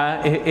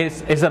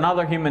 is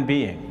another human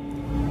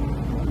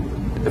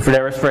being.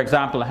 There is, for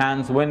example,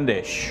 Hans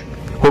Windisch,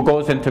 who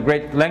goes into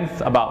great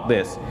length about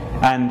this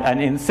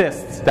and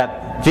insists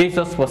that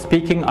Jesus was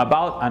speaking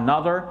about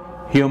another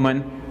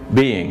human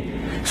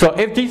being. So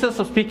if Jesus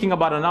was speaking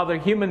about another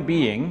human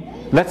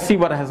being, let's see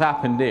what has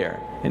happened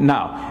there.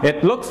 Now,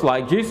 it looks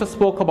like Jesus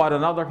spoke about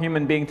another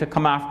human being to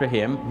come after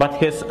him, but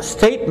his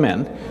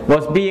statement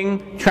was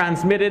being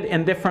transmitted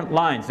in different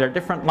lines. There are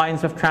different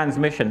lines of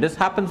transmission. This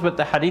happens with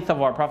the hadith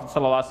of our Prophet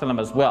ﷺ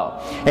as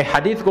well. A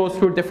hadith goes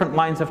through different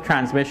lines of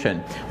transmission.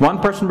 One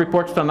person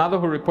reports to another,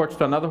 who reports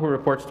to another, who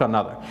reports to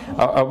another.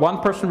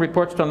 One person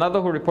reports to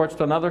another, who reports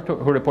to another,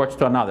 who reports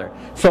to another.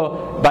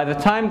 So by the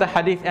time the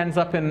hadith ends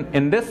up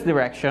in this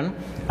direction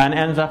and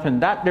ends up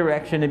in that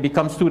direction, it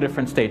becomes two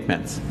different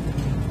statements.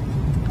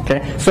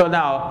 Okay? So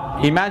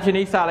now, imagine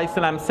Isa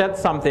ﷺ said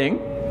something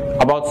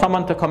about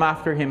someone to come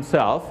after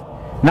himself.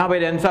 Now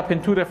it ends up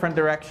in two different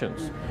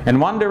directions. In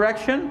one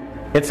direction,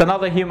 it's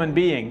another human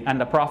being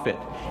and the prophet.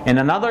 In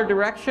another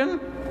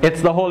direction,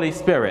 it's the Holy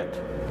Spirit.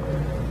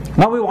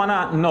 Now we want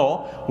to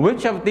know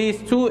which of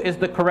these two is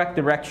the correct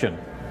direction.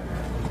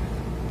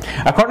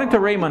 According to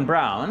Raymond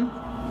Brown,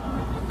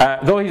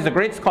 though he's a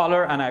great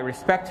scholar and I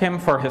respect him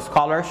for his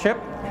scholarship,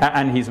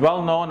 and he's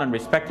well known and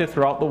respected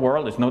throughout the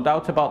world, there's no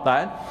doubt about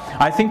that,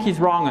 I think he's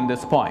wrong on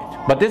this point.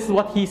 But this is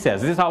what he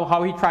says. This is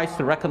how he tries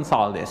to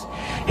reconcile this.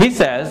 He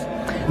says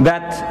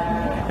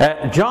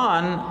that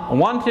John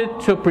wanted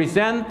to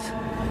present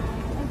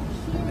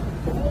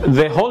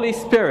the Holy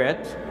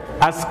Spirit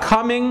as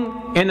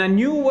coming in a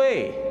new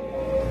way,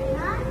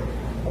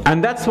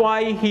 and that's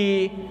why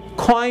he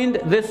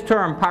coined this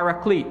term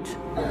Paraclete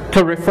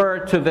to refer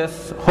to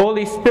this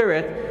Holy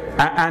Spirit,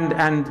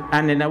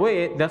 and in a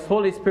way this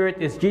Holy Spirit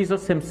is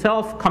Jesus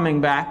himself coming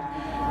back,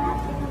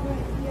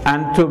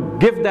 and to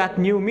give that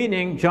new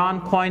meaning,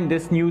 John coined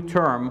this new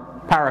term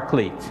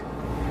Paraclete.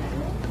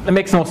 It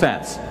makes no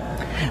sense,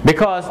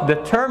 because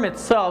the term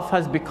itself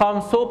has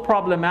become so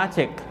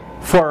problematic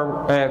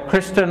for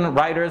Christian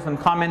writers and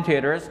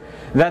commentators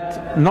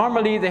that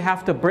normally they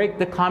have to break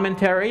the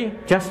commentary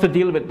just to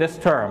deal with this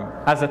term,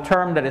 as a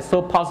term that is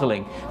so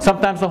puzzling.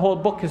 Sometimes the whole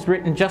book is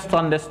written just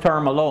on this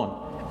term alone.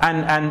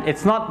 And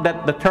it's not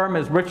that the term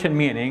is rich in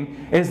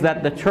meaning, it's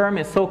that the term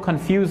is so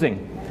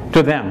confusing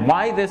to them.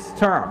 Why this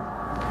term?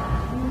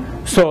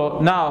 So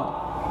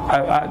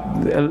now,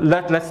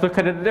 let's look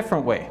at it a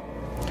different way.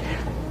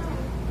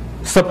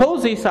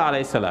 Suppose Isa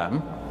alayhi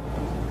salam,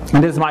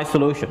 and this is my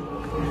solution,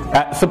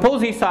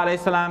 suppose Isa alayhi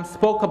salam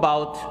spoke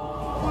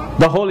about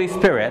the Holy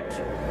Spirit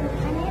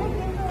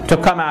to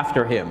come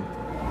after him.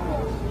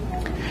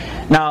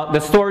 Now the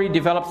story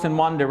develops in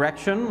one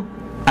direction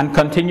and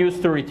continues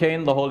to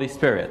retain the Holy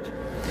Spirit.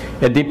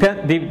 It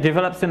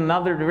develops in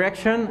another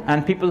direction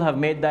and people have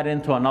made that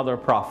into another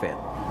prophet.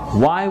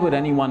 Why would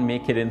anyone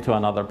make it into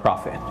another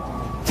prophet?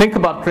 Think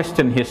about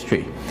Christian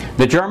history.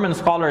 The German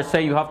scholars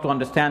say you have to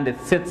understand it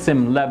sits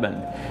in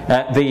Leben,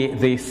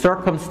 the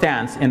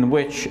circumstance in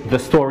which the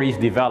stories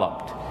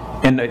developed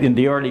in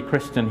the early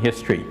Christian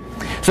history.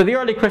 So the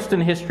early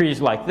Christian history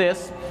is like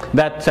this,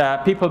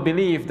 that people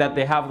believe that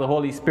they have the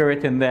Holy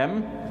Spirit in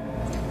them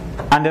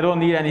and they don't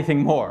need anything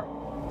more.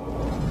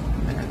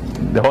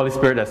 The Holy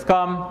Spirit has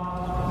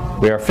come,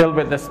 we are filled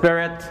with the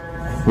Spirit,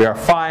 we are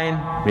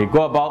fine, we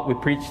go about, we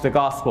preach the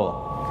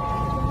gospel.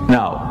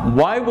 Now,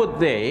 why would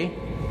they,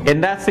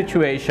 in that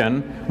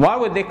situation, why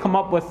would they come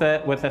up with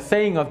a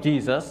saying of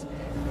Jesus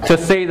to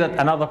say that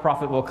another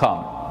prophet will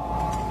come?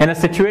 In a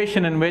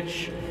situation in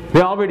which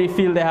they already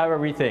feel they have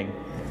everything.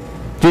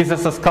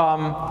 Jesus has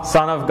come,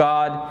 Son of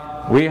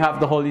God, we have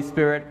the Holy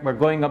Spirit, we're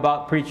going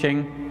about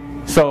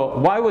preaching. So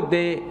why would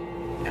they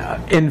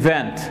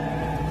invent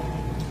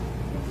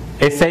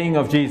a saying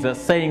of Jesus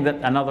saying that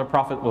another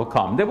prophet will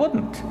come? They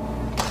wouldn't.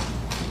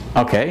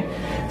 Okay,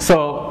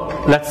 so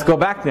let's go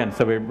back then.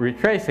 So we're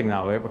retracing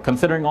now. We're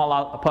considering all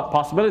our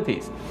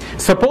possibilities.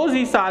 Suppose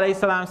Isa alayhi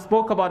salam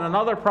spoke about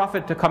another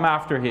prophet to come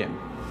after him.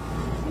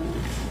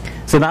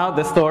 So now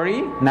the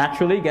story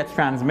naturally gets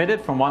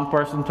transmitted from one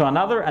person to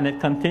another, and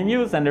it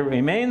continues, and it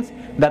remains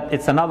that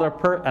it's another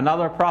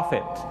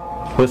prophet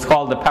who is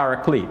called the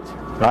Paraclete,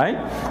 right?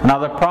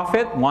 Another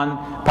prophet, one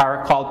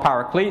called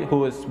Paraclete,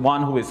 who is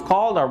one who is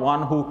called or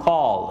one who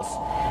calls.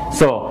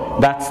 So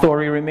that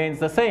story remains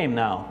the same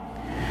now.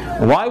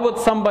 Why would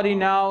somebody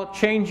now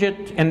change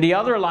it in the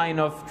other line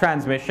of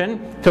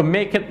transmission to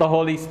make it the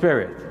Holy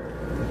Spirit?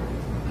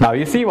 Now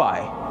you see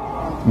why.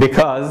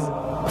 Because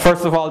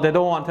first of all, they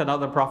don't want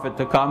another prophet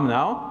to come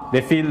now.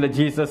 They feel that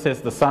Jesus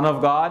is the Son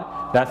of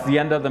God. That's the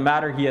end of the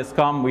matter. He has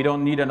come. We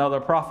don't need another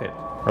prophet,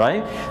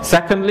 right?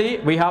 Secondly,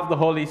 we have the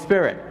Holy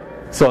Spirit.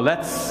 So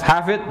let's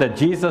have it that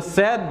Jesus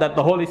said that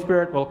the Holy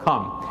Spirit will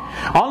come.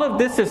 All of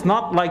this is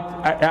not like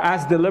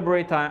as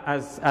deliberate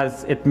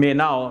as it may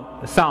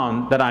now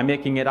sound that I'm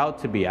making it out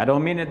to be. I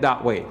don't mean it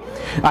that way.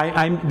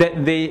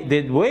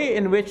 The way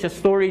in which a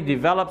story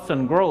develops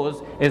and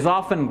grows is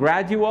often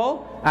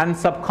gradual and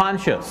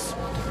subconscious.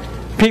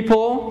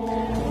 People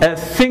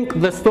think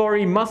the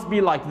story must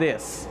be like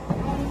this,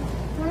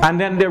 and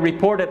then they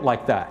report it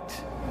like that.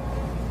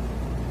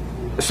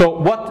 So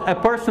what a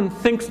person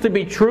thinks to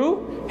be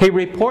true, he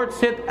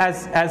reports it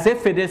as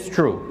if it is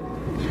true.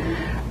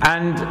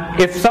 And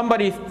if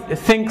somebody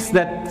thinks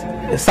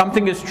that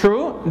something is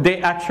true,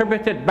 they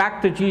attribute it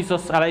back to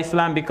Jesus alayhi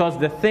salam, because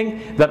they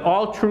think that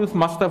all truth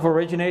must have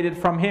originated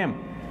from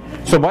him.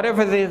 So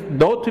whatever they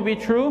know to be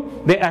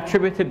true, they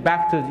attribute it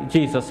back to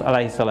Jesus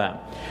alayhi salam.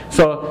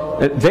 So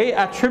they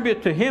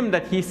attribute to him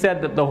that he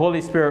said that the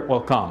Holy Spirit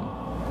will come.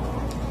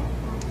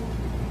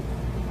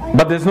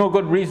 But there's no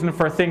good reason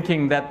for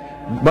thinking that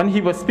when he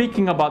was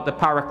speaking about the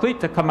Paraclete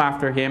to come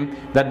after him,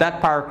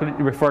 that Paraclete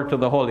referred to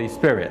the Holy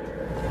Spirit.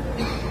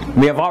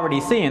 We have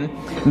already seen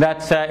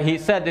that he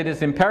said it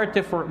is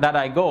imperative that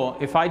I go.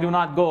 If I do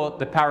not go,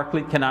 the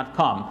Paraclete cannot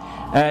come.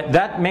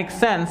 That makes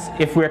sense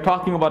if we're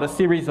talking about a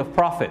series of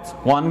prophets.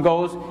 One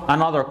goes,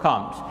 another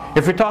comes.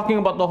 If we're talking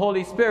about the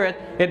Holy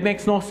Spirit, it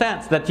makes no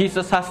sense that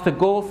Jesus has to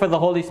go for the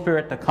Holy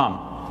Spirit to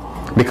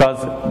come,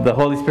 because the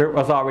Holy Spirit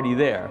was already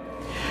there.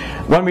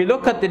 When we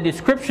look at the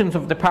descriptions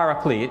of the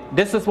Paraclete,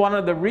 this is one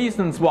of the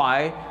reasons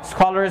why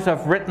scholars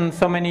have written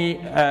so many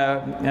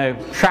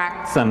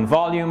tracts and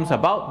volumes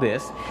about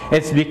this.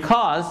 It's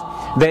because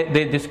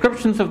the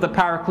descriptions of the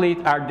Paraclete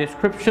are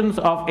descriptions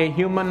of a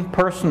human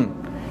person.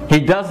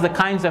 He does the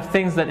kinds of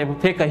things that it would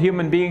take a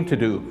human being to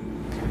do,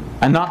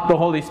 and not the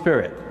Holy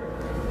Spirit.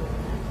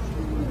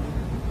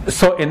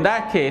 So in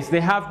that case,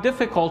 they have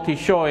difficulty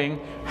showing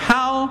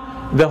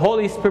how the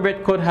Holy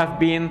Spirit could have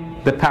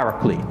been the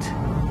Paraclete.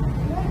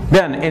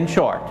 Then, in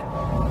short,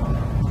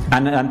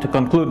 and to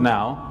conclude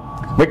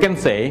now, we can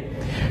say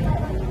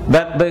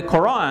that the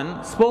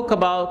Quran spoke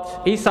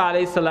about Isa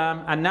alayhi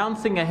salam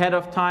announcing ahead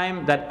of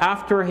time that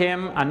after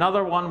him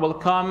another one will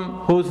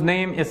come whose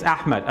name is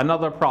Ahmad,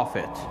 another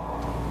prophet.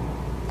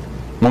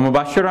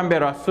 وَمُبَشِّرًا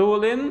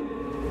بِرَسُولٍ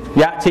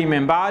يَأْتِي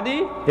مِن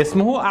بَعْدِي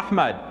اسْمُهُ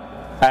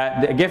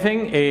أَحْمَدٍ,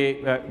 giving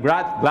a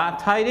glad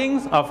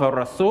tidings of a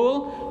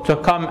Rasul to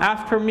come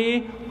after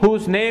me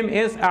whose name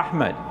is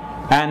Ahmad.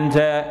 And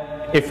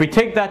if we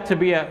take that to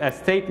be a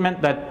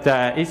statement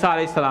that Isa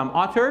alayhi salam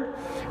uttered,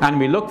 and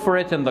we look for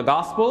it in the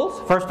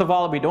Gospels, first of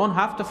all, we don't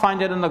have to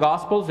find it in the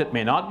Gospels. It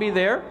may not be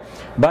there.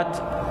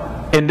 But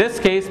in this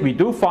case, we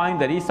do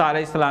find that Isa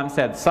alayhi salam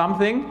said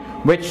something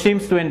which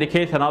seems to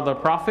indicate another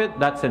prophet.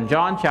 That's in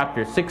John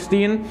chapter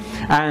 16.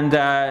 And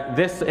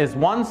this is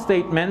one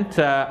statement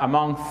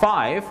among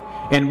 5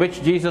 in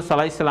which Jesus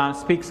ﷺ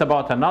speaks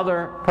about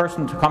another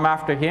person to come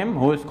after him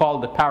who is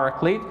called the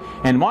Paraclete.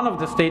 In one of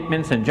the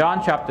statements in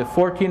John chapter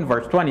 14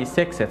 verse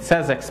 26, it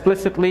says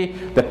explicitly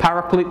the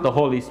Paraclete, the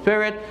Holy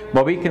Spirit,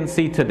 but we can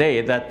see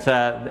today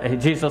that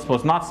Jesus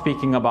was not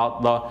speaking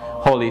about the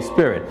Holy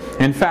Spirit.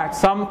 In fact,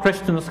 some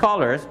Christian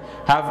scholars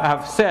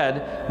have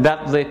said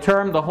that the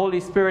term the Holy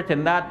Spirit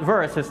in that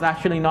verse is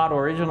actually not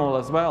original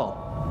as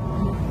well.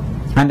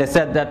 And they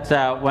said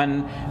that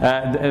when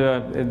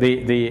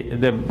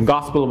the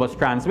gospel was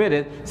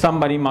transmitted,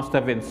 somebody must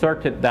have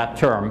inserted that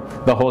term,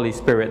 the Holy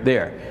Spirit,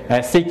 there.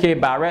 C.K.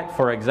 Barrett,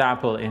 for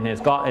example, in his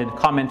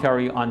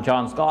commentary on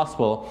John's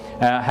Gospel,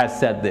 has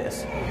said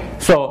this.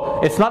 So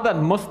it's not that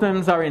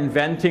Muslims are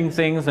inventing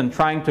things and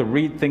trying to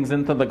read things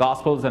into the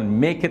Gospels and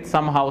make it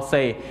somehow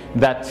say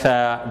that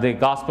the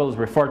Gospels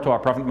refer to our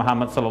Prophet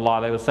Muhammad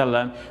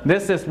ﷺ.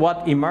 This is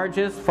what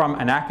emerges from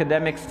an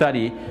academic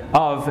study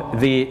of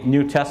the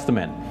New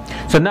Testament.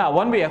 So now,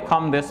 when we have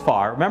come this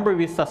far, remember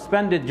we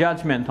suspended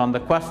judgment on the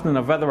question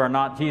of whether or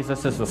not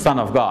Jesus is the Son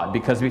of God,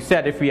 because we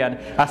said if we had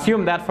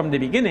assumed that from the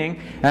beginning,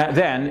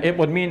 then it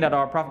would mean that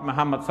our Prophet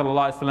Muhammad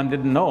ﷺ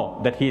didn't know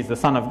that he is the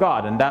Son of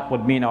God, and that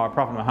would mean our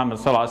Prophet Muhammad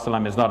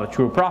ﷺ is not a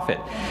true prophet.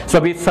 So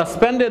we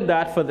suspended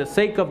that for the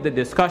sake of the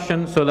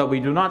discussion, so that we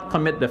do not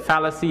commit the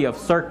fallacy of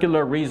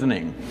circular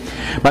reasoning.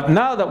 But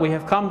now that we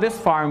have come this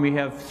far and we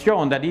have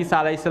shown that Isa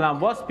ﷺ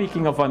was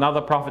speaking of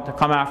another prophet to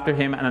come after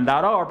him, and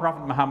that our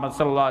Prophet Muhammad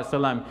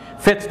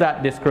ﷺ fits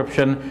that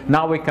description,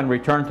 now we can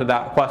return to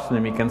that question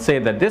and we can say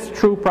that this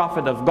true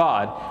prophet of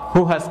God,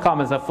 who has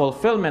come as a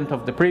fulfillment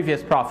of the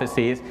previous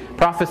prophecies,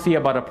 prophecy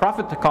about a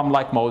prophet to come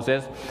like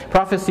Moses,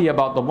 prophecy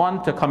about the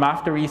one to come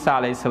after Isa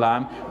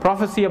ﷺ,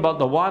 prophecy about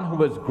the one who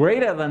was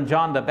greater than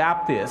John the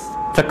Baptist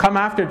to come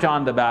after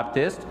John the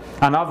Baptist,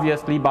 and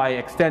obviously by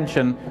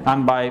extension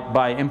and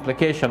by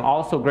implication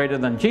also greater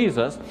than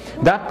Jesus,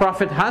 that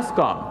prophet has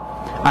come.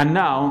 And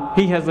now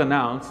he has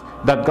announced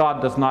that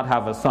God does not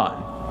have a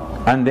son,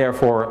 and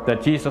therefore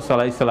that Jesus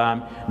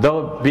ﷺ,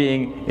 though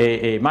being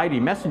a mighty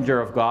messenger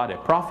of God, a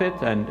prophet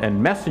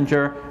and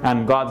messenger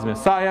and God's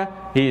Messiah,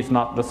 he is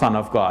not the Son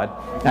of God.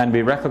 And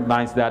we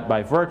recognize that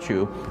by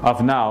virtue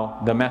of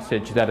now the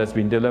message that has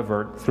been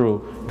delivered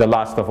through the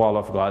last of all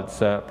of God's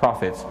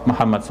prophets,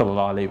 Muhammad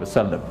sallallahu alaihi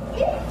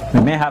wasallam. We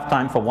may have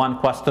time for one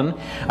question,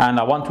 and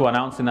I want to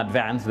announce in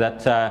advance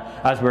that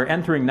as we're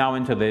entering now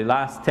into the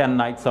last 10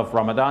 nights of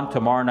Ramadan,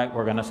 tomorrow night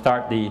we're going to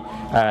start the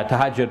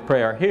tahajjud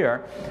prayer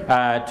here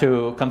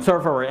to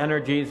conserve our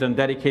energies and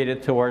dedicate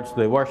it towards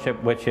the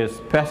worship which is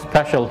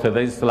special to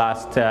these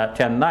last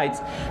 10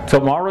 nights.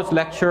 Tomorrow's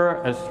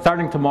lecture is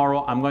starting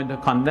tomorrow. I'm going to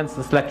condense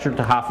this lecture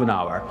to half an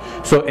hour.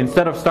 So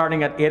instead of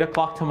starting at 8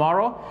 o'clock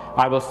tomorrow,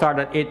 I will start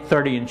at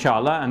 8:30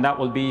 inshallah, and that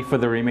will be for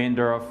the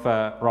remainder of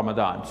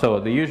Ramadan. So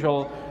the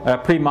usual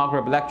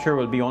pre-Maghrib lecture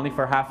will be only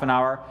for half an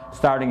hour,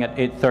 starting at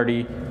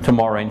 8:30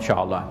 tomorrow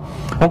inshallah.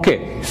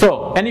 Okay,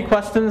 so any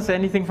questions,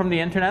 anything from the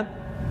internet?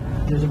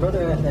 There's a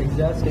brother that's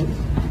asking,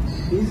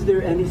 is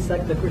there any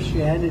sect of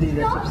Christianity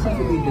that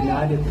specifically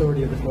denied the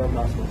authority of the four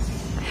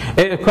Gospels?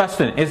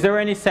 Question, is there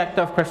any sect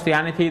of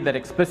Christianity that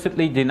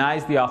explicitly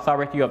denies the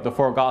authority of the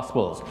four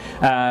Gospels?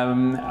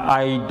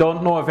 I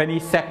don't know of any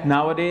sect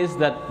nowadays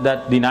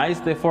that denies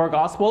the four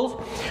Gospels,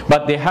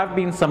 but there have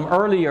been some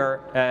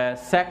earlier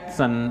sects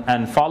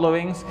and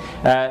followings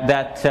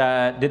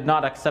that did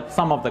not accept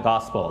some of the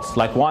Gospels.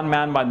 Like one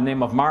man by the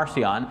name of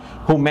Marcion,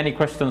 who many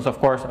Christians, of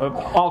course,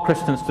 all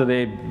Christians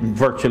today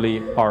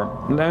virtually,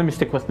 or let me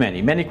stick with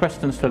many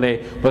Christians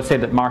today will say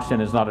that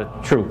Marcion is not a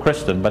true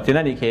Christian, but in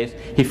any case,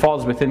 he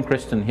falls within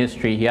Christian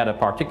history. He had a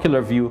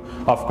particular view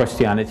of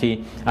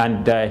Christianity,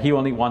 and he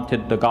only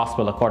wanted the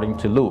gospel according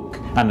to Luke,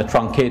 and the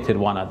truncated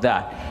one at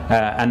that,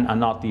 and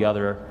not the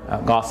other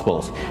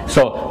gospels.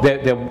 So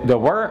there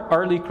were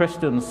early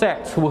Christian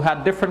sects who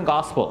had different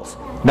gospels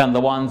than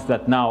the ones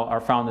that now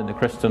are found in the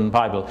Christian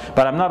Bible,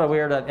 but I'm not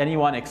aware that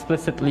anyone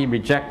explicitly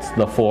rejects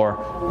the four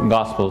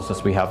gospels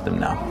as we have them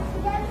now.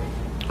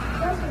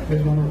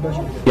 There's one more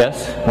question.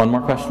 Yes, one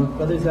more question.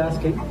 Brother's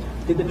asking,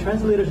 did the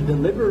translators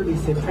deliberately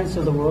say Prince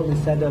of the World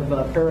instead of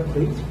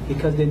Paraclete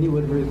because they knew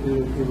it would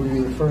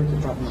be referring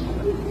to Prophet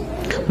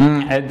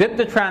Muhammad? Did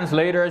the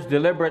translators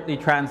deliberately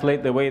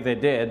translate the way they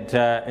did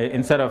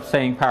instead of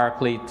saying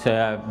Paraclete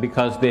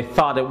because they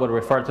thought it would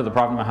refer to the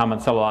Prophet Muhammad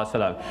sallallahu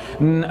alaihi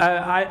wasallam?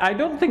 I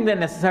don't think they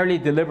necessarily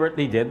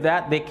deliberately did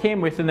that. They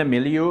came within a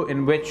milieu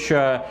in which,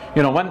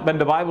 when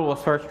the Bible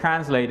was first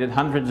translated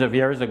hundreds of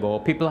years ago,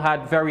 people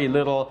had very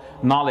little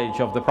knowledge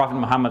of the Prophet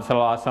Muhammad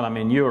sallallahu alaihi wasallam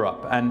in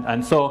Europe,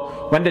 and so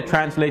when they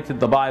translated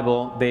the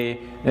Bible,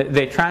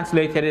 they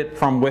translated it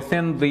from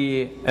within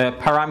the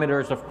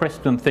parameters of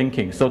Christian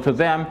thinking. So to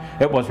them,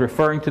 them, it was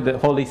referring to the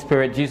Holy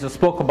Spirit. Jesus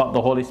spoke about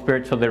the Holy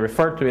Spirit, so they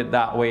referred to it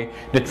that way.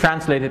 They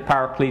translated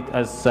Paraclete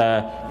as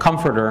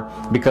comforter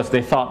because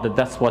they thought that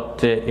that's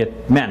what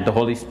it meant. The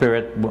Holy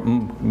Spirit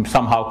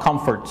somehow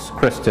comforts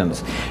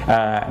Christians.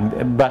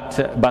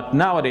 But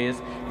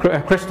nowadays,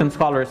 Christian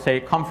scholars say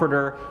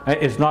comforter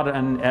is not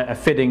a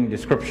fitting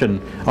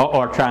description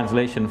or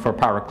translation for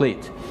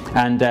Paraclete.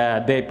 And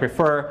they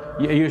prefer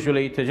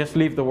usually to just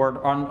leave the word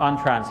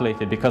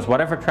untranslated, because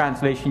whatever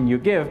translation you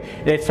give,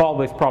 it's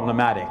always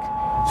problematic.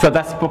 So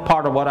that's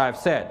part of what I've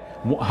said.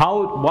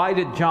 Why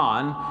did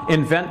John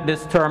invent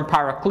this term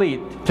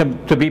Paraclete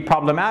to be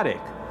problematic?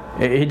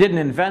 He didn't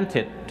invent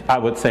it, I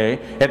would say.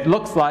 It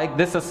looks like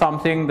this is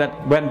something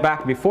that went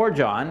back before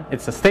John.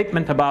 It's a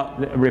statement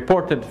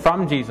reported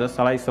from Jesus,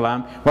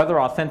 ﷺ,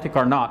 whether authentic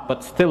or not,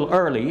 but still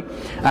early.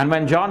 And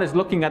when John is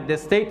looking at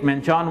this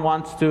statement, John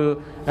wants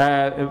to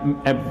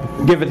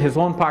give it his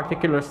own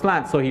particular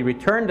slant. So he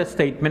returned the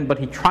statement, but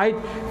he tried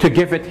to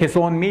give it his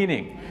own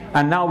meaning.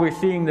 And now we're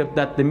seeing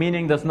that the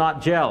meaning does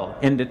not gel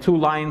in the two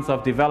lines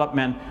of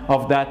development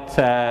of that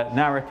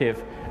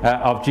narrative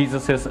of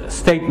Jesus'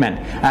 statement.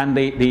 And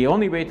the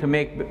only way to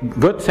make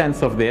good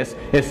sense of this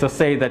is to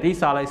say that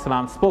Isa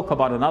ﷺ spoke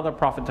about another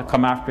prophet to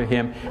come after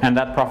him, and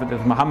that prophet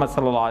is Muhammad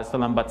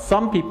ﷺ. But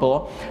some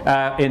people,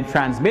 in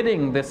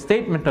transmitting the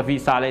statement of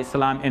Isa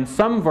ﷺ in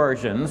some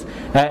versions,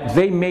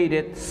 they made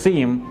it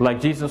seem like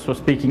Jesus was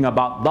speaking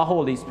about the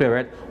Holy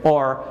Spirit,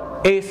 or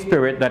a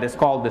spirit that is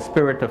called the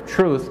Spirit of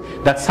Truth,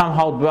 that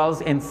somehow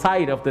dwells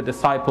inside of the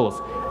disciples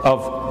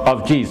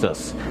of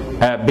Jesus,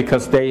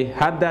 because they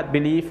had that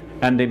belief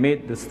and they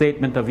made the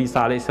statement of Isa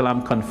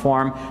ﷺ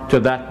conform to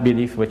that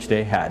belief which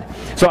they had.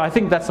 So I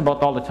think that's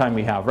about all the time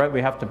we have, right?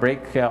 We have to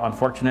break,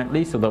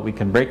 unfortunately, so that we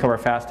can break our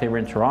fast here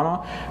in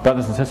Toronto.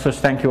 Brothers and sisters,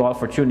 thank you all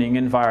for tuning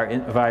in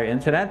via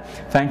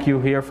internet. Thank you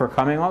here for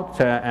coming out,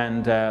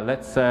 and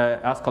let's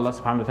ask Allah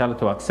subhanahu wa ta'ala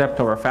to accept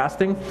our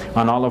fasting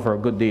on all of our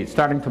good deeds.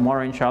 Starting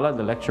tomorrow, inshallah,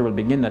 the lecture will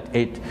begin at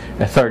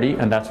 8:30,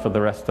 and that's for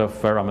the rest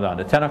of Ramadan.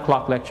 The 10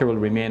 o'clock lecture will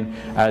remain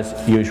as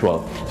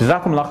usual.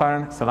 Jazakumullah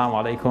khairan. Assalamu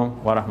alaikum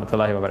wa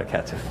rahmatullahi wa barakatuh.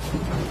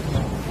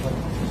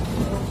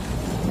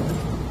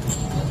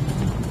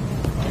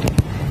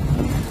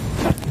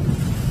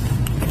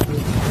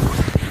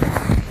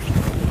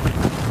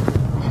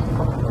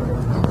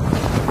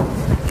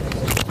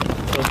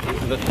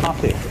 The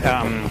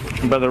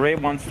topic, Brother Ray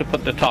wants to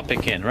put the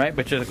topic in, right?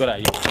 Which is a good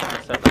idea.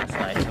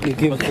 You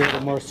give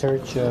it more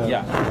search.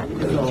 Yeah.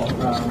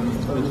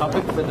 So the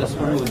topic for this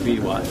one would be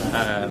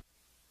what?